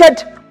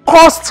wretched,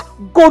 cursed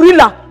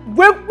gorilla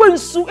no,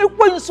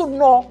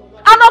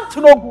 and up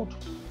to no good.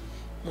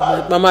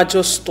 Mama,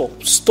 just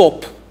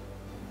stop,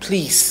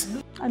 please.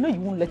 I know you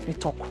won't let me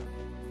talk.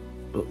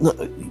 No,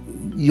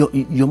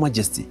 Your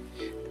Majesty,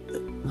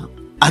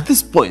 at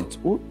this point,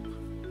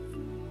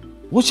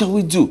 what shall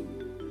we do?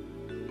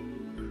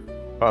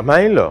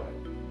 My in-law,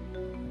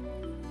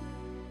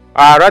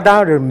 I'd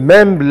rather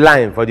remain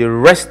blind for the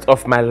rest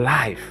of my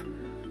life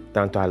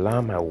than to allow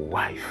my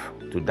wife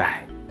to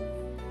die.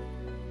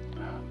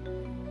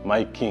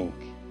 My king,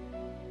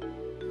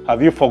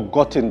 have you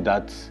forgotten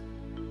that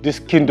this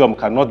kingdom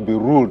cannot be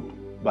ruled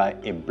by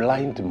a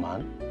blind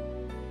man?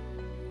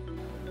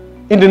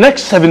 In the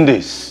next 7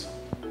 days,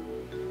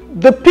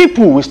 the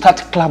people will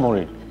start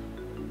clamoring.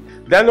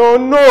 Then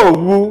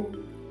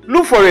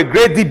look for a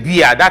great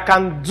beer that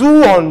can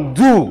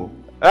undo.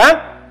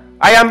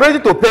 I am ready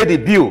to pay the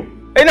bill.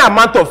 Any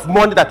amount of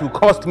money that will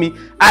cost me,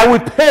 I will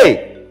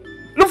pay.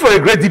 Look for a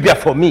great beer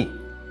for me.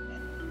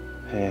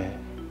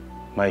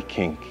 My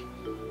king,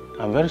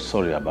 I'm very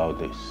sorry about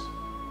this.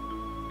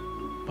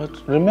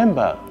 But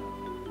remember,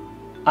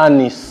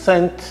 Annie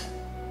sent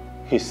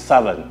his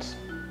servant.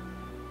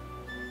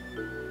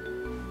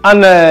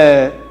 And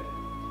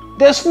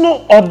there's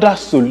no other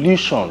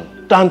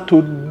solution than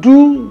to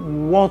do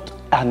what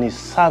Annie's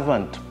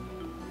servant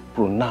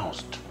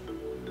pronounced.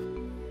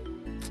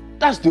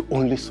 That's the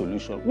only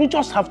solution. We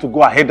just have to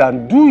go ahead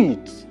and do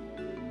it.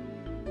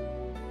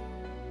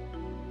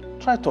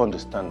 Try to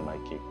understand, my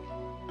king.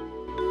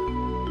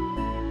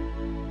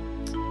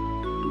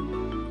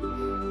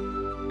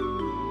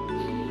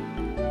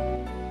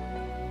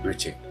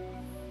 Richie,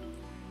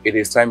 it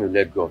is time you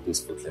let go of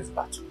this fruitless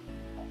battle.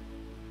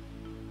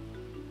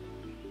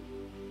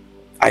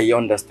 I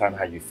understand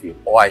how you feel,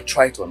 or I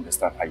try to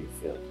understand how you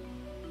feel.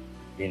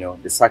 You know,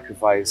 the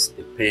sacrifice,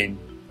 the pain,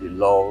 the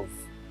love,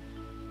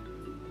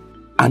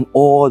 and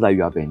all that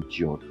you have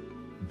endured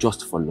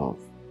just for love.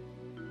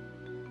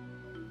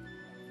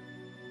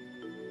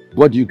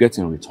 What do you get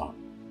in return?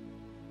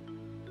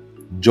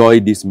 Joy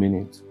this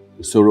minute,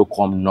 the sorrow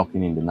come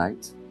knocking in the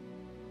night?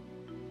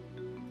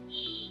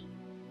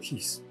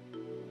 Peace.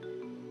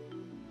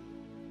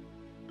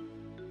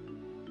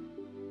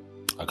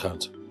 I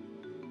can't.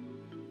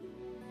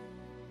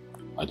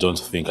 I don't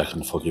think I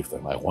can forgive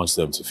them. I want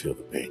them to feel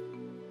the pain.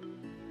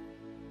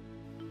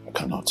 I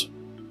cannot.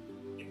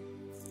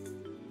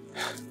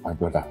 My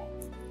brother,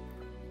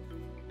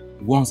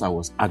 once I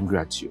was angry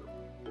at you,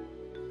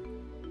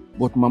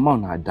 but Mama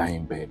on her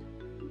dying bed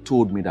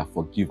told me that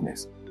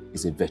forgiveness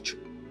is a virtue.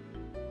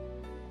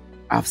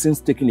 I've since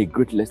taken a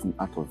great lesson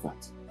out of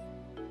that.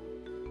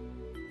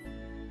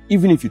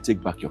 Even if you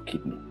take back your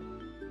kidney,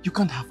 you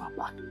can't have her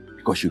back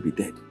because she'll be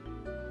dead.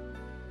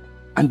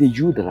 And the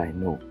you that I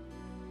know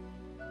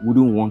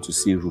wouldn't want to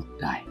see Ruth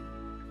die.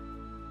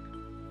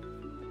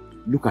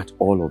 Look at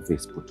all of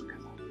this put together.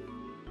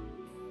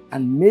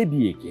 And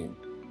maybe again,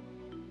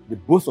 the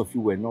both of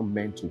you were not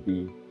meant to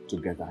be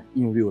together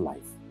in real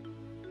life.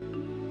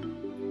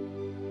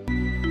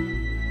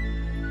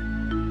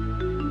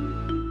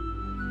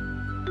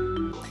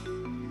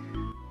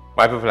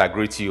 My people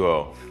agree to you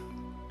all.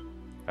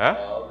 Huh?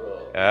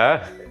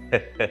 Huh?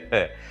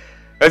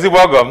 Is it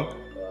welcome?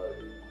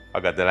 I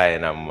got the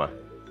line,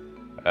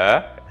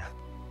 huh?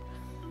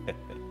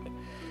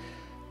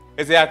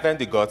 I say, I thank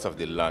the gods of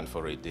the land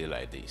for a day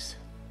like this.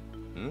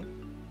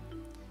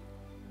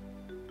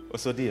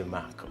 Also, dear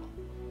Marco,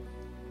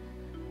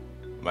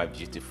 my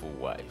beautiful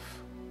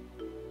wife.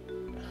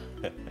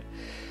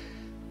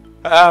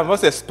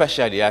 Most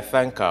especially, I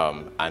thank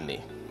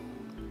Annie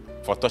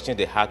for touching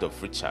the heart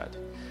of Richard,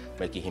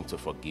 making him to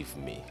forgive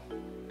me.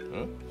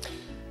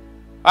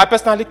 I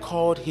personally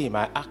called him.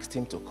 I asked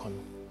him to come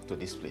to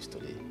this place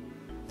today.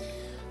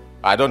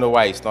 I don't know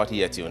why he's not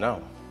here till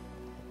now.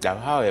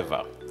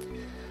 However,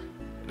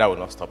 that will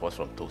not stop us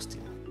from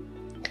toasting.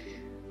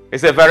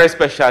 It's a very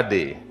special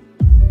day.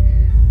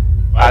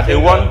 And the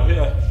one...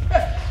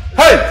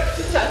 Hey!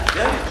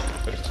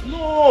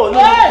 No.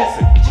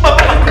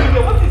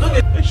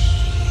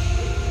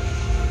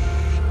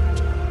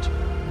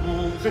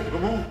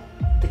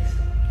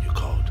 You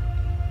called.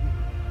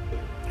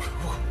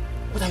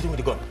 What are you doing with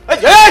the gun?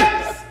 Hey!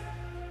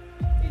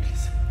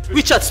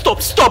 Richard, stop!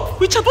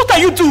 Richard, what are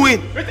you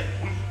doing?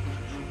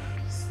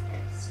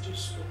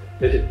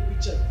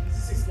 Richard,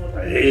 this is not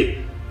right.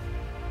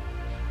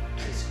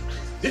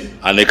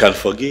 And they can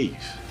forgive.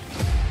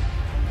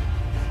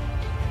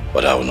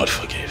 But I will not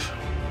forgive.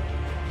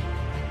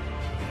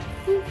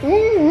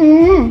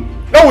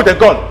 Not with the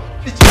gun.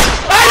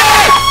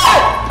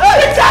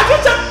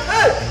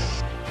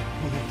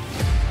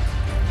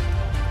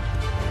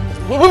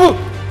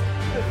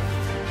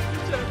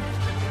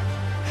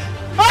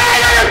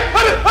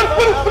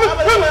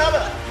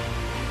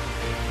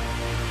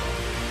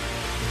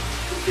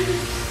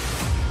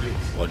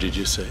 What did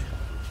you say?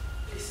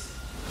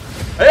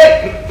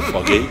 Hey!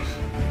 Forgive?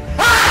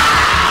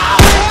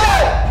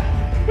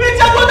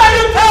 Richard, what are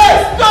you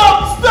doing? Stop!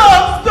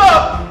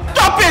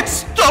 Stop it!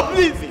 Stop,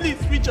 please,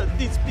 Richard,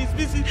 please.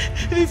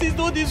 This is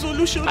not the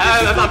solution. The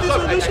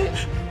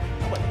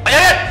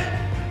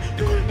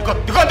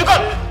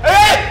gun!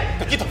 Hey!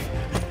 Take it off.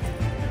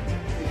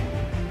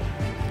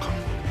 Come.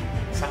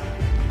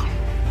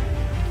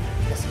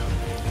 Yes, sir.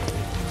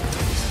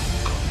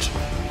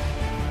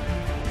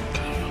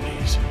 Get on your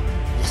knees.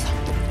 Yes, sir.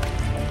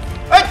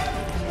 Hey!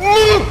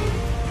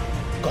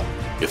 Go.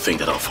 You think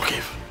that I'll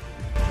forgive?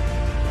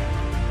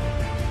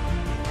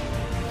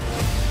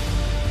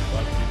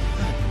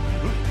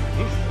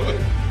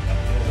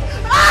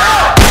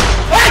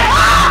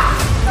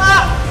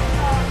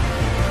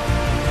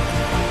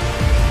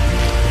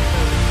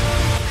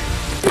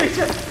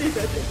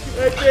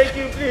 I beg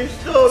you, please,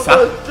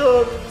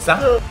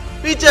 stop.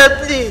 Richard,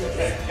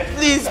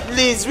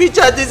 please,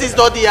 Richard, this is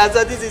not the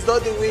answer, this is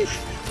not the way.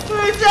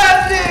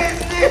 Richard,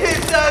 please,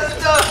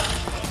 stop.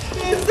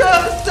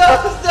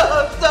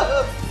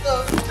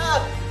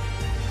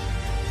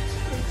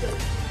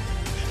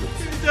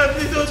 Richard,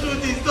 please,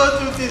 don't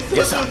do this,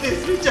 Richard,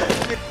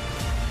 please.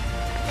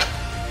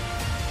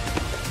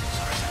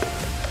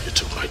 You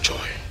took my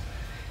joy.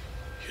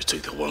 You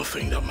took the one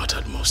thing that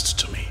mattered most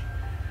to me.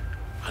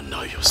 And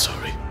now you're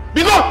sorry.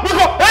 Be gone! Hey!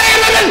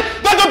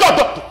 Don't!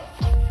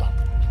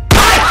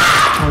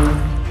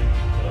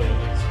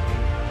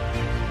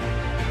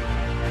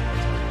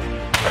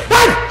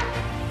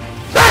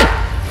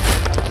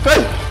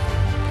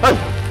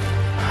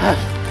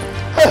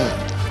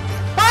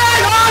 Hey!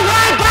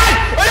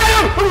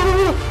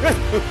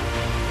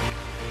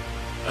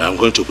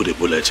 going to put a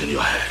bullet in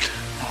your head.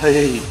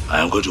 Hey. I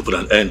am going to put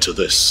an end to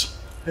this.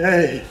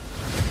 Hey.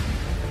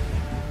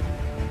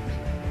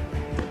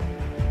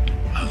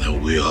 And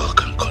then we all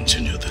can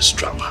continue this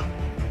drama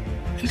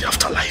in the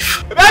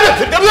afterlife.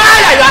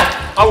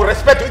 I will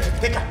respect you.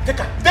 Take her. You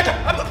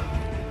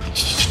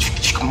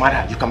can marry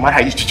her. You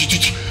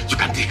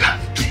can take her.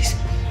 Please.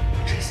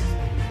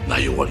 Now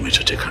you want me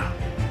to take her?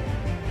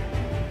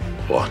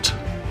 What?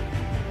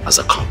 As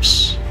a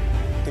corpse?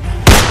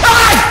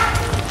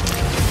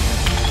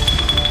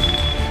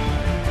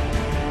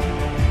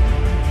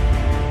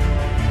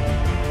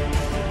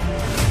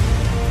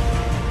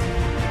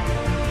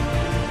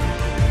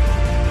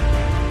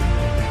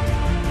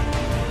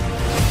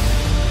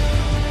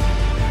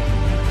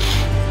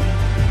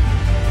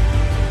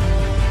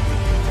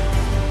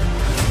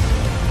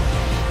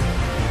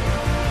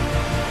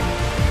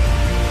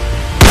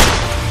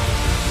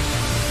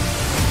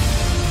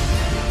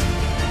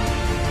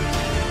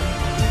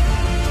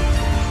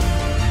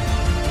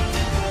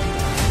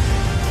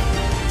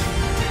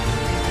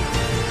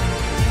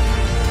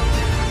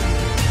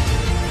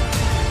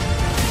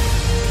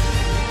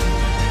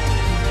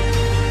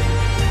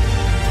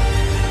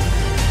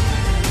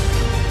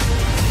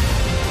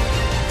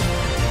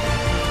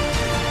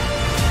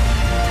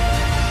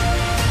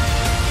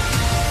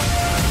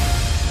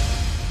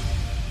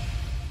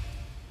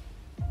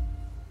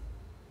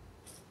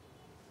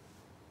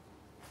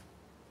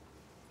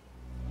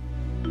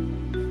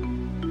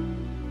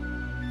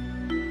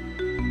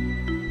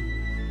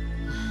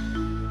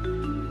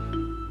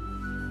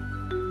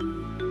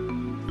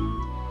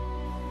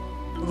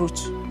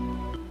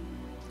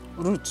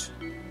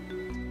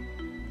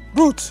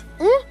 Ruth.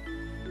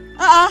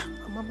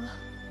 Mama.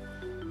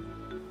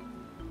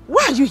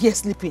 Why are you here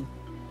sleeping?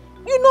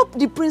 You know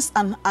the prince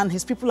and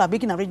his people are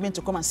making arrangements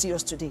to come and see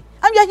us today.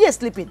 And you are here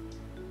sleeping.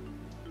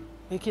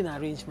 Making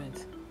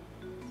arrangement?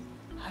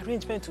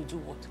 Arrangement to do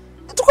what?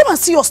 To come and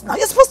see us now.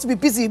 You're supposed to be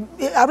busy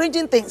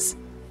arranging things.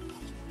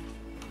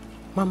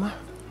 Mama,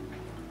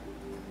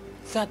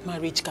 that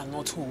marriage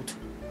cannot hold.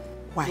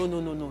 Why?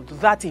 No.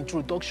 That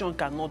introduction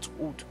cannot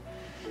hold.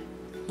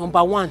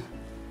 Number one,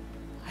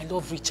 I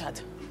love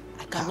Richard.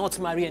 I cannot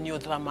marry any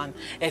other man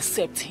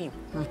except him.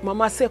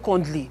 Mama,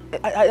 secondly,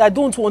 I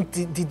don't want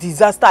the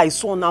disaster I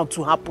saw now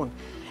to happen.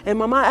 And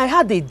Mama, I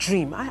had a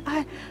dream.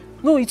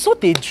 No, it's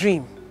not a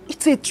dream.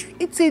 It's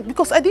a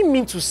because I didn't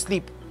mean to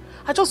sleep.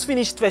 I just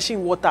finished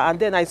fetching water and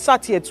then I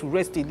sat here to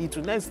rest a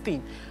little. Next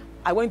thing,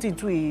 I went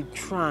into a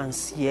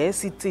trance.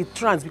 Yes, it's a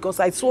trance because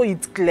I saw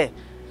it clear.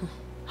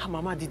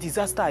 Mama, the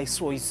disaster I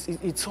saw,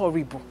 it's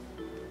horrible.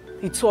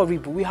 It's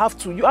horrible. We have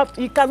to.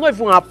 It cannot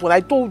even happen. I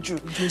told you.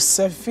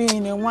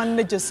 Josephine, you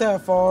want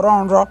yourself for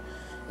run.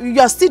 You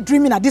are still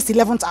dreaming at this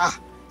 11th hour.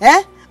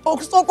 Eh?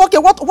 Okay,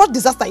 what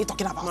disaster are you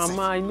talking about?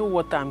 Mama, I know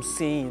what I'm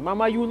saying.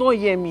 Mama, you don't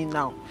hear me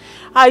now.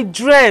 I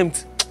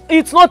dreamt.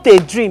 It's not a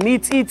dream.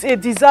 It's a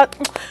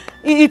disaster.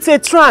 It's a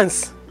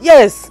trance.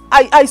 Yes,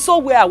 I saw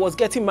where I was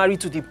getting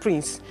married to the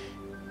prince.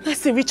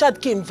 Next thing,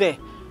 Richard came there.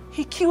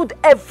 He killed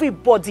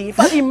everybody. In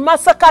fact, he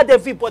massacred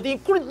everybody,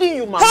 including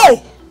you, Mama.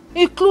 Hey!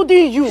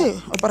 Including you.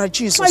 Hey, but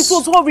Jesus. It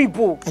was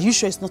horrible. Are you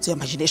sure it's not your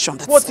imagination?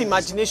 What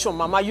imagination,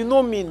 Mama? You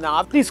know me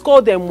now. Please call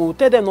them.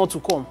 Tell them not to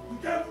come.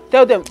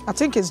 Tell them. I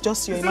think it's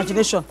just your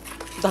imagination.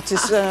 That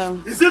is.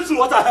 Is it true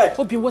what I heard?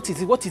 Obi, what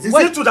is it? What is it? Is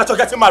it true that you're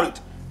getting married?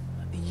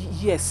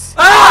 Yes.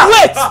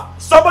 Wait!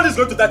 Somebody's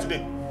going to die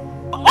today.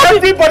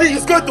 Everybody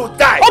is going to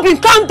die. Obi,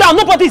 calm down.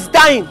 Nobody's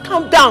dying.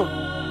 Calm down.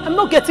 I'm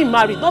not getting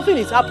married. Nothing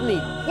is happening.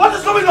 What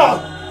is going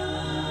on?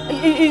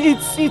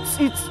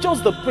 It's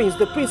just the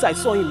prince I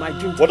saw in my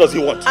dream. What does he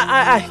want?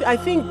 I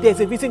think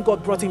there's a reason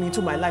God brought him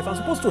into my life. I'm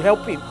supposed to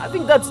help him. I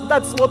think that's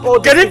what all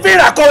this is.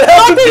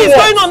 Nothing is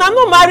going on. I'm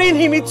not marrying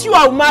him. It's you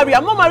I'll marry.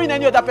 I'm not marrying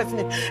any other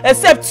person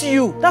except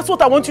you. That's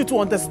what I want you to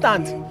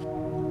understand.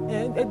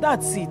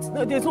 That's it.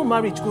 No, there's no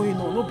marriage going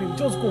on. Obi,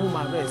 just go home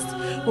and rest.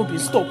 Obi,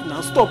 stop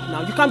now.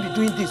 You can't be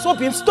doing this.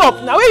 Obi, stop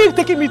now. Where are you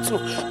taking me to?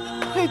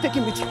 Where are you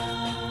taking me to?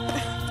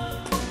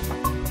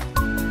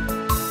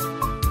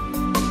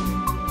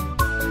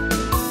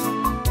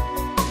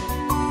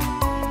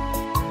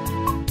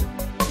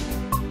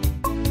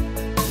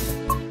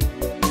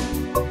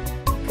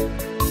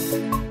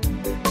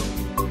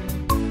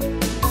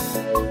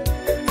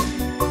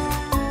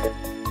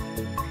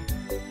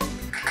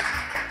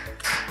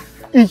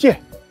 Igwe,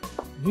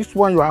 this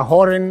one you are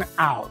whoring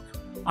out.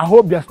 I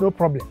hope there's no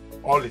problem.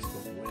 All is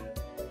not well.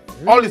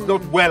 All is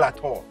not well at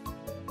all.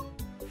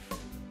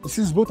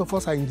 Since both of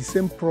us are in the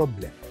same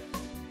problem,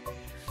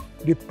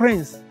 the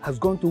prince has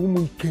gone to whom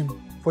we came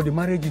for the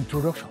marriage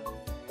introduction.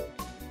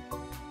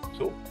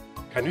 So,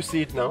 can you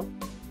see it now?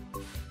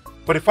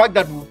 But the fact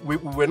that we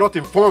were not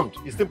informed,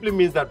 it simply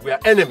means that we are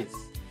enemies.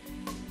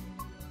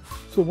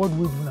 So what do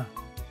we do now?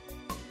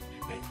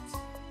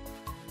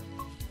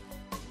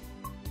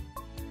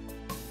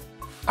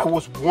 I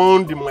was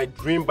warned in my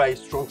dream by a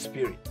strong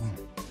spirit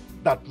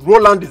that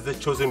Roland is the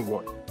chosen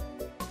one.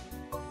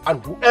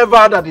 And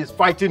whoever that is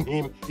fighting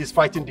him is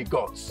fighting the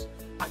gods.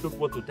 I don't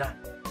want to die.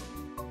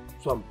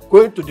 So I'm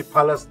going to the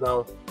palace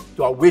now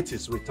to await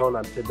his return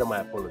and tell them my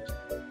apology.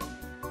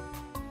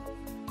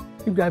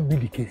 If that be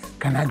the case,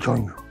 can I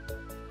join you?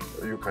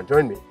 You can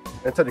join me.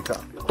 Enter the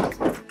car.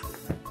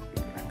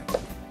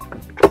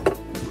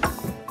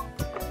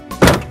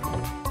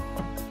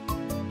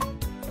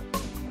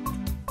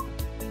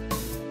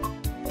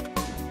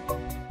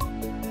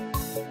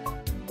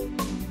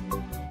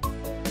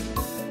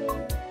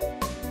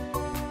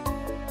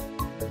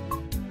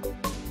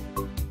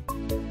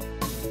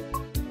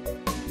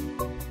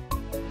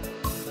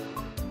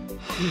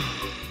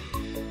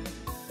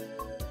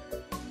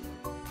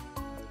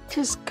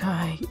 This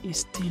guy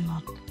is still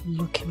not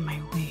looking my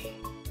way.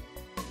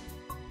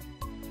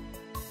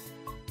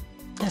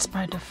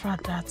 Despite the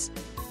fact that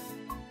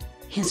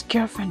his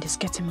girlfriend is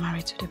getting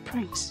married to the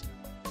prince.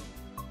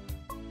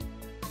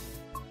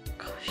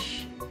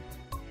 Gosh.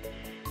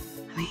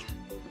 I mean,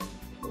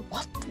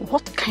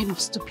 what kind of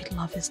stupid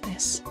love is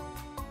this?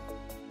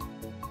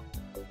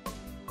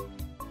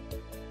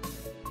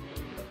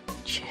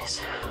 Jeez.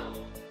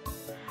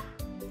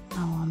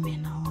 Naomi,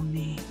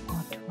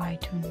 what do I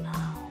do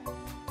now?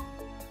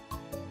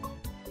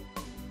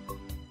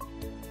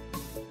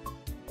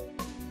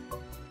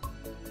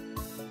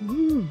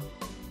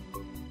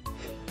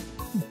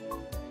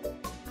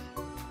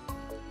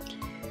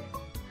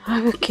 I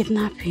will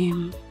kidnap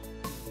him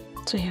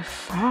to a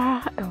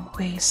far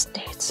away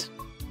state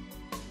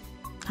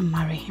and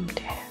marry him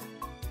there.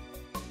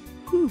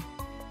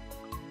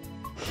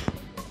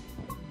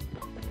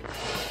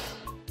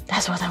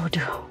 That's what I would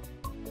do.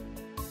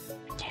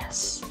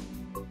 Yes,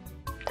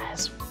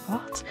 that's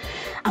what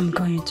I'm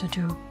going to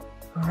do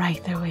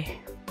right away.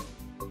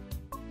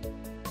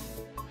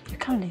 You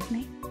can't leave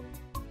me.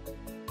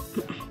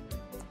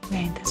 We're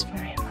in this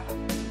forever.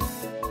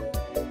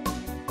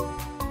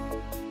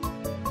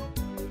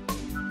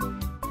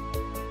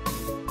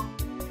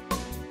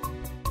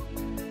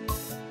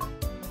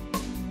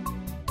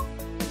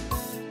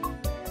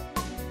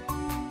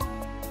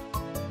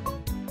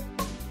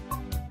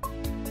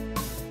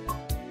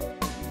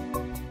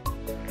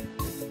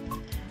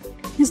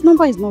 His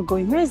number is not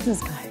going. Where is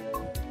this guy?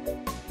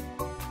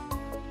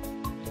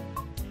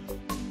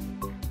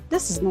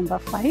 This is number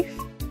 5.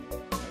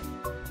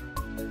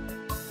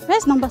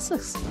 Where's number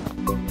 6?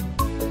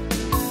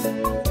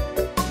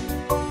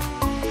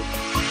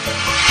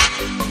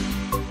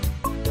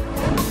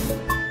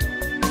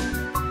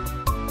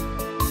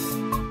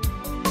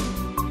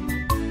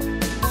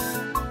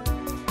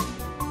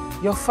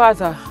 Your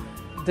father,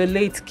 the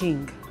late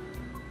king,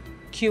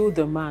 killed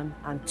a man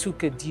and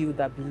took a dew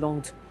that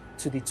belonged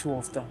to the two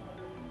of them.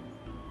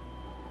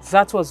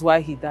 That was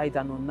why he died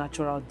an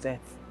unnatural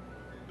death,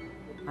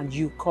 and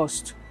you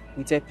cursed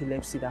with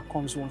epilepsy that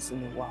comes once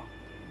in a while.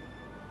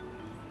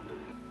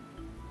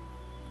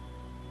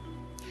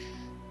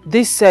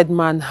 This said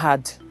man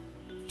had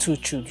 2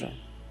 children,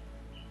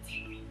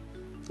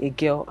 a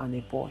girl and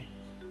a boy.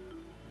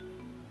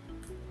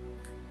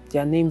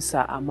 Their names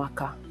are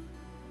Amaka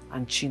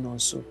and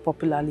Chinonso,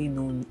 popularly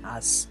known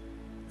as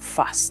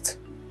Fast.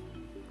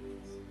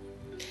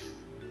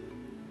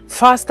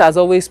 Fast has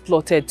always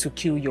plotted to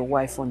kill your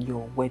wife on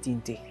your wedding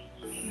day.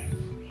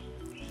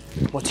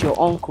 But your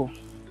uncle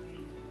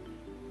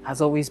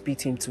has always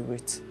beat him to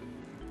it.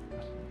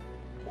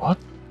 What?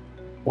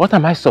 What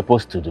am I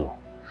supposed to do?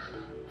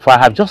 For I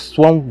have just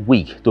 1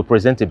 week to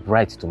present a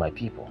bride to my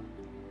people.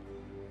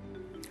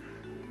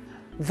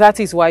 That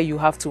is why you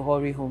have to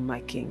hurry home,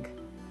 my king.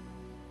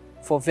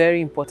 For very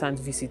important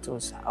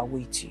visitors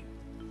await you.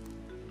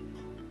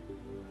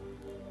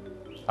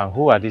 And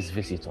who are these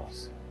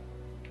visitors?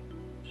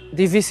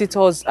 The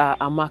visitors are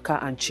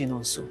Amaka and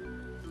Chinonso.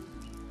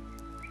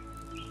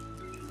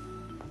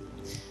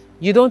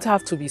 You don't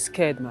have to be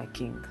scared, my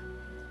king.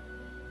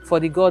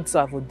 For the gods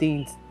have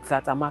ordained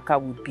that Amaka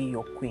would be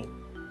your queen.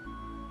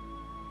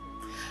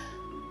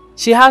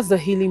 She has the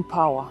healing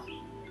power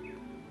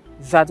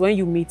that when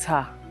you meet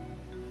her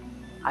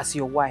as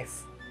your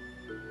wife,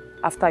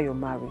 after your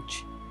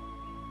marriage,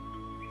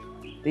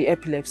 the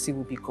epilepsy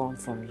will be gone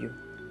from you,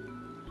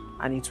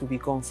 and it will be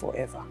gone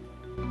forever.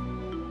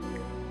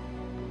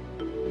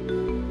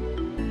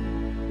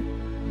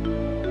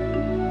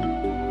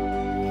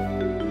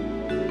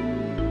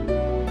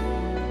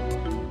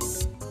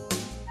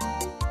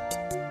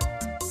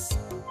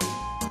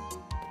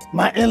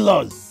 My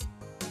in-laws,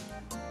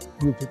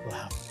 you people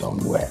have done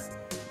well.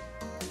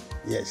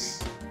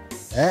 Yes,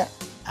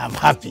 I'm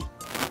happy.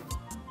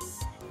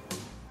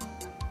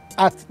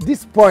 At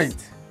this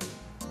point,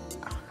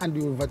 I'll hand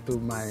you over to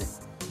my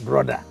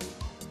brother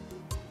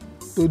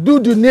to do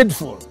the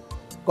needful.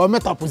 Okay,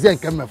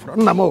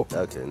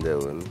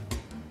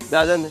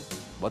 then.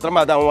 But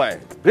Madam, why?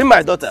 Bring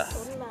my daughter.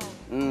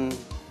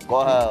 Go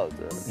out.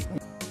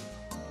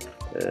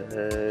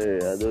 Hey,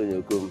 I don't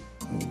you come.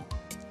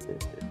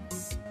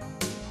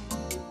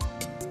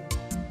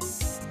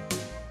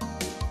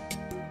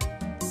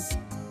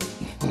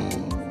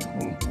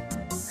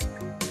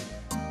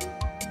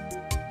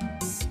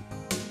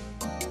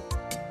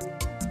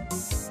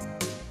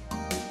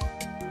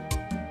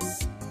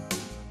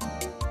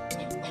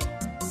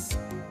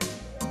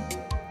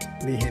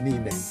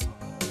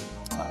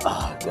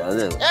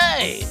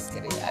 Hey!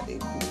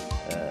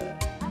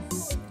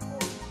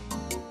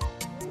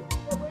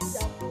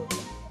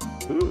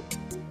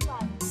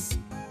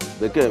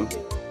 Became.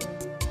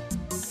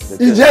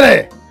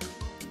 Ijere!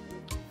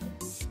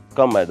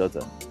 Come, my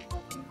daughter.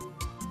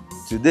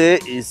 Today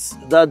is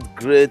that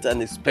great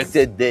and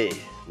expected day.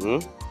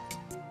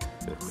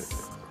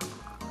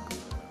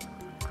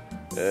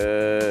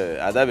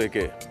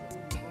 Adabeke,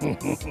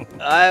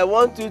 I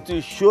want you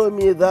to show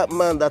me that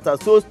man that has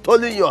so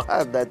stolen your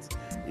heart that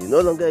you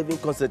no longer even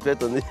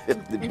concentrate on the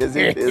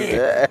basic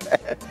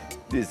things.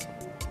 Please,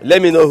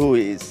 let me know who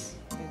he is.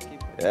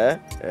 Yeah?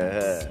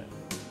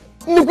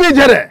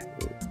 Ijere!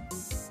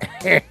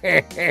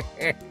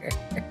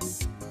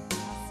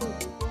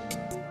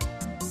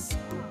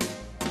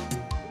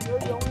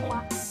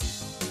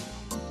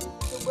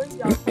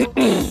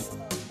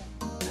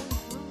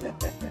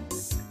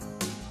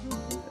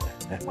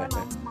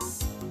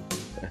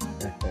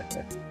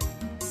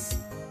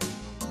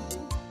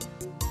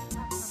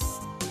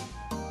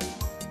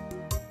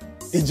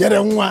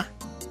 Ijere nwa.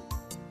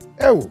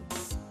 Ewu.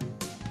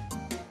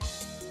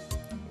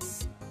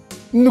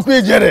 Nnukwu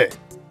ijere.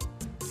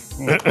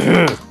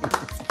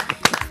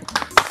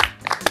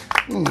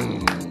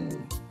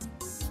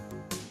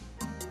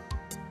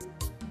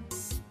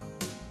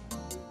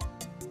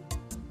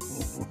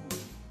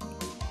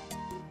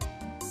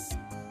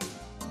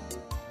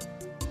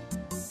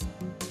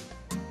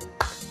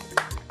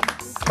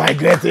 My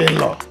great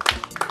in-law.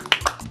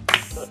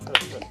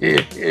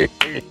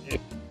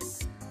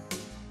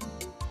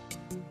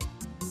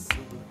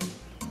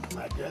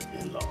 My great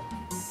in-law.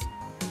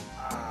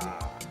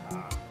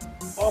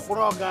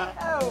 Okroka.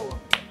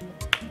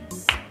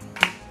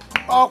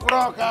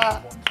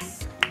 Okroka.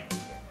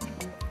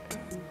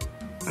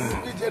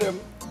 Ijerem.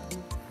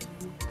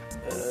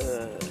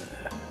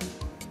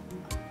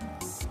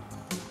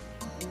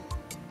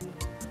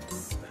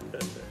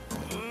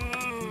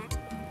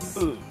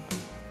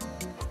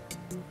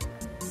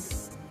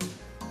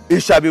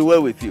 It shall be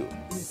well with you.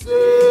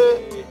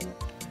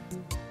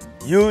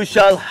 You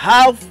shall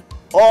have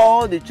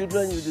all the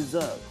children you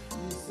deserve.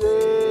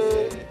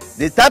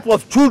 The type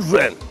of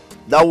children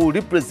that will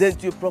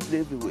represent you properly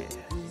everywhere.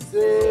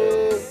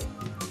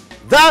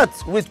 That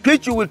with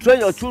which you will train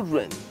your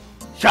children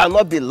shall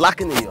not be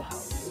lacking in your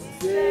house.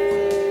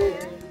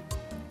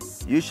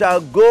 You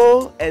shall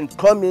go and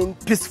come in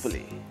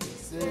peacefully.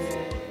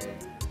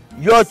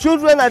 Your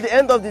children at the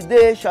end of the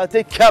day shall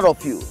take care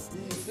of you.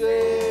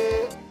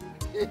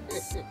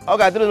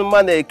 Okay, didn't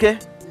man eke,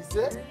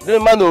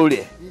 didn't man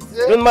ori,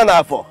 didn't man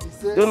afo,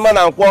 didn't man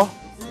anko.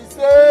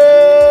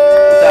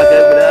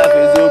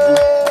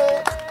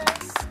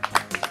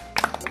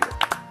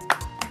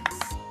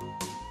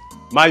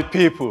 My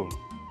people,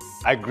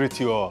 I greet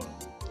you all.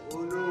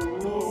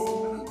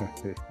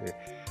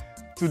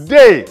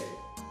 Today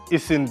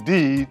is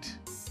indeed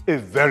a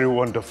very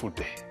wonderful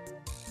day.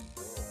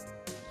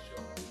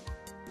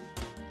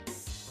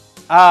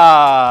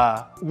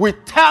 We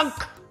thank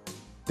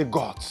the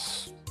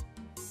gods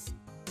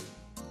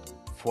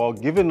for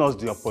giving us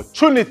the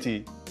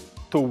opportunity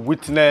to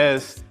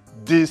witness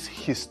this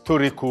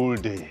historical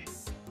day.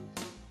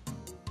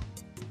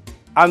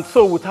 And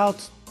so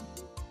without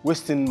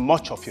wasting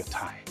much of your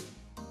time,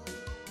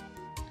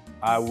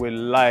 I will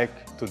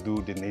like to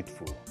do the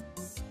needful.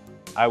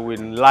 I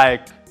would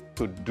like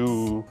to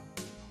do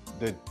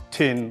the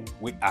thing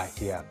we are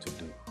here to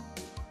do.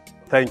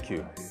 Thank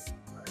you.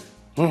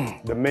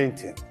 The main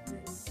thing.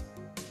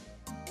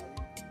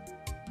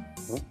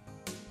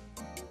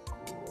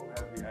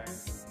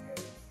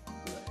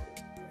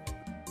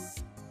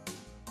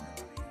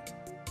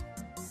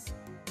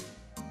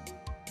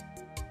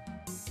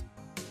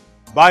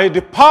 By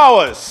the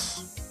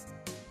powers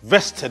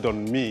vested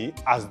on me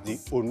as the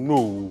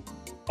Onowu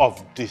of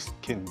this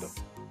kingdom,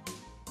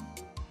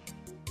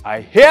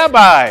 I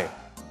hereby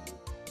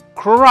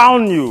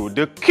crown you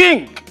the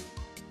king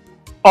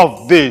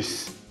of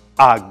this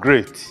our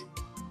great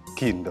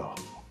kingdom.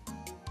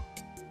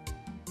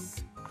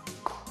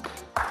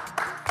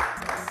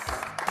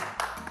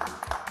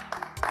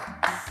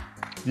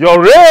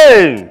 Your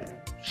reign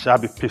shall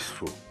be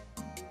peaceful.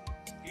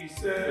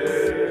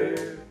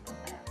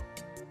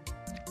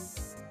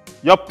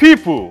 Your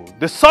people,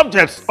 the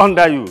subjects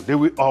under you, they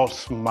will all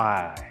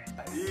smile.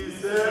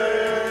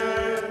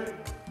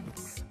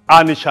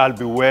 And it shall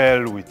be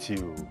well with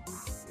you.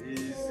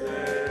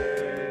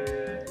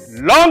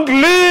 Long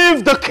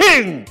live the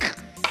king!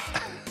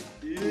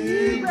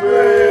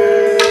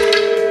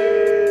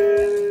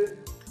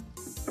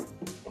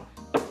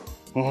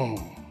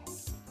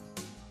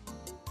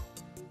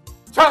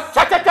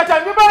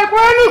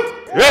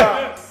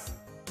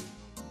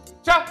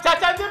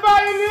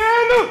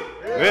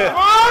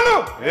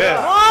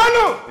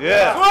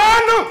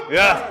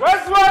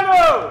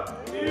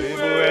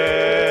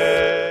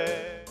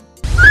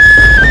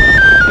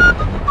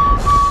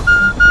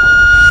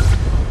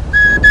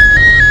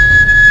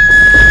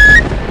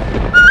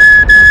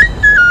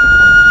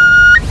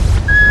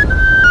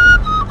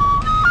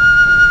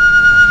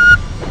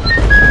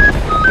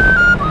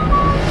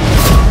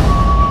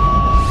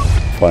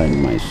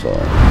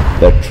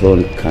 the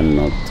throne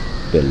cannot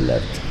be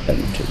left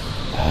empty.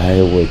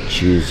 I will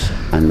choose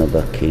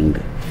another king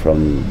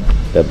from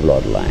the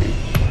bloodline.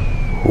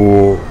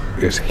 Who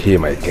is he,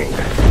 my king?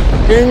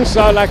 Kings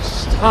are like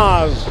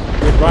stars,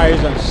 they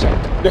rise and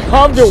set. They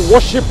have the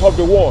worship of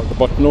the world,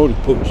 but no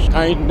repose.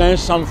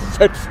 Kindness and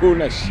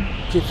faithfulness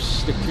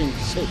keeps the king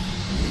safe.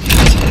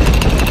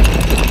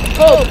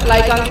 Hope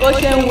like an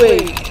ocean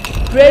wave,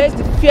 breaks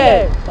the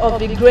fear of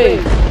the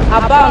grave,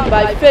 abound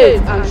by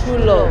faith and true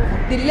love.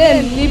 The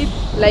lame leap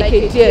like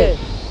a deer,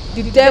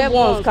 the dead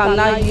ones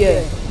cannot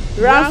hear,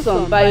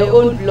 ransomed by your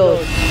own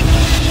blood.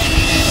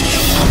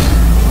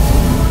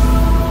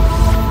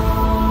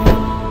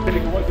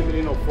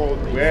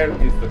 Where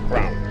is the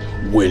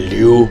crown? Will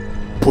you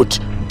put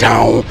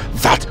down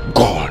that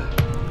gun?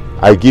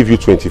 I give you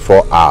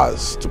 24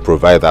 hours to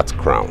provide that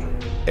crown.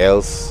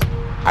 Else,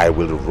 I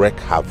will wreak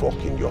havoc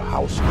in your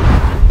household.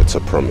 It's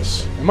a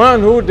promise. A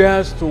man who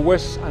dares to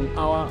waste an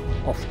hour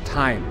of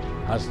time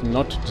has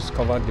not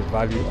discovered the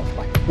value of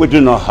life. We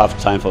do not have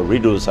time for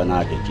riddles and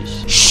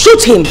adages.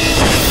 Shoot him!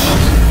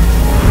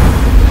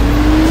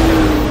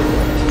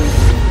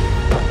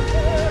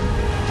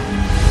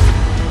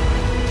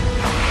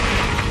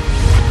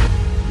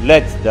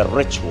 Let the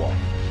ritual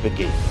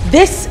begin.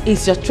 This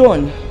is your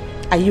throne.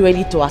 Are you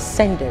ready to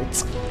ascend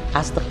it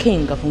as the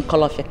king of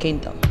your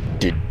kingdom?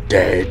 The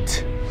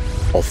death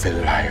of a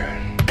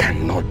lion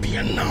cannot be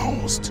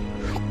announced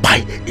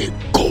by a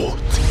goat.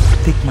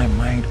 Take my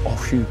mind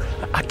off you.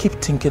 I keep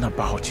thinking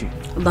about you.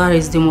 That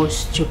is the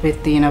most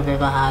stupid thing I've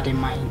ever had in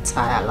my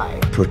entire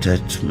life.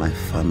 Protect my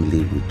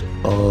family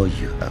with all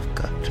you have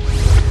got.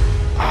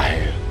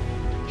 I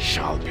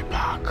shall be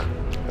back.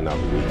 And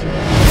I'm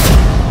waiting.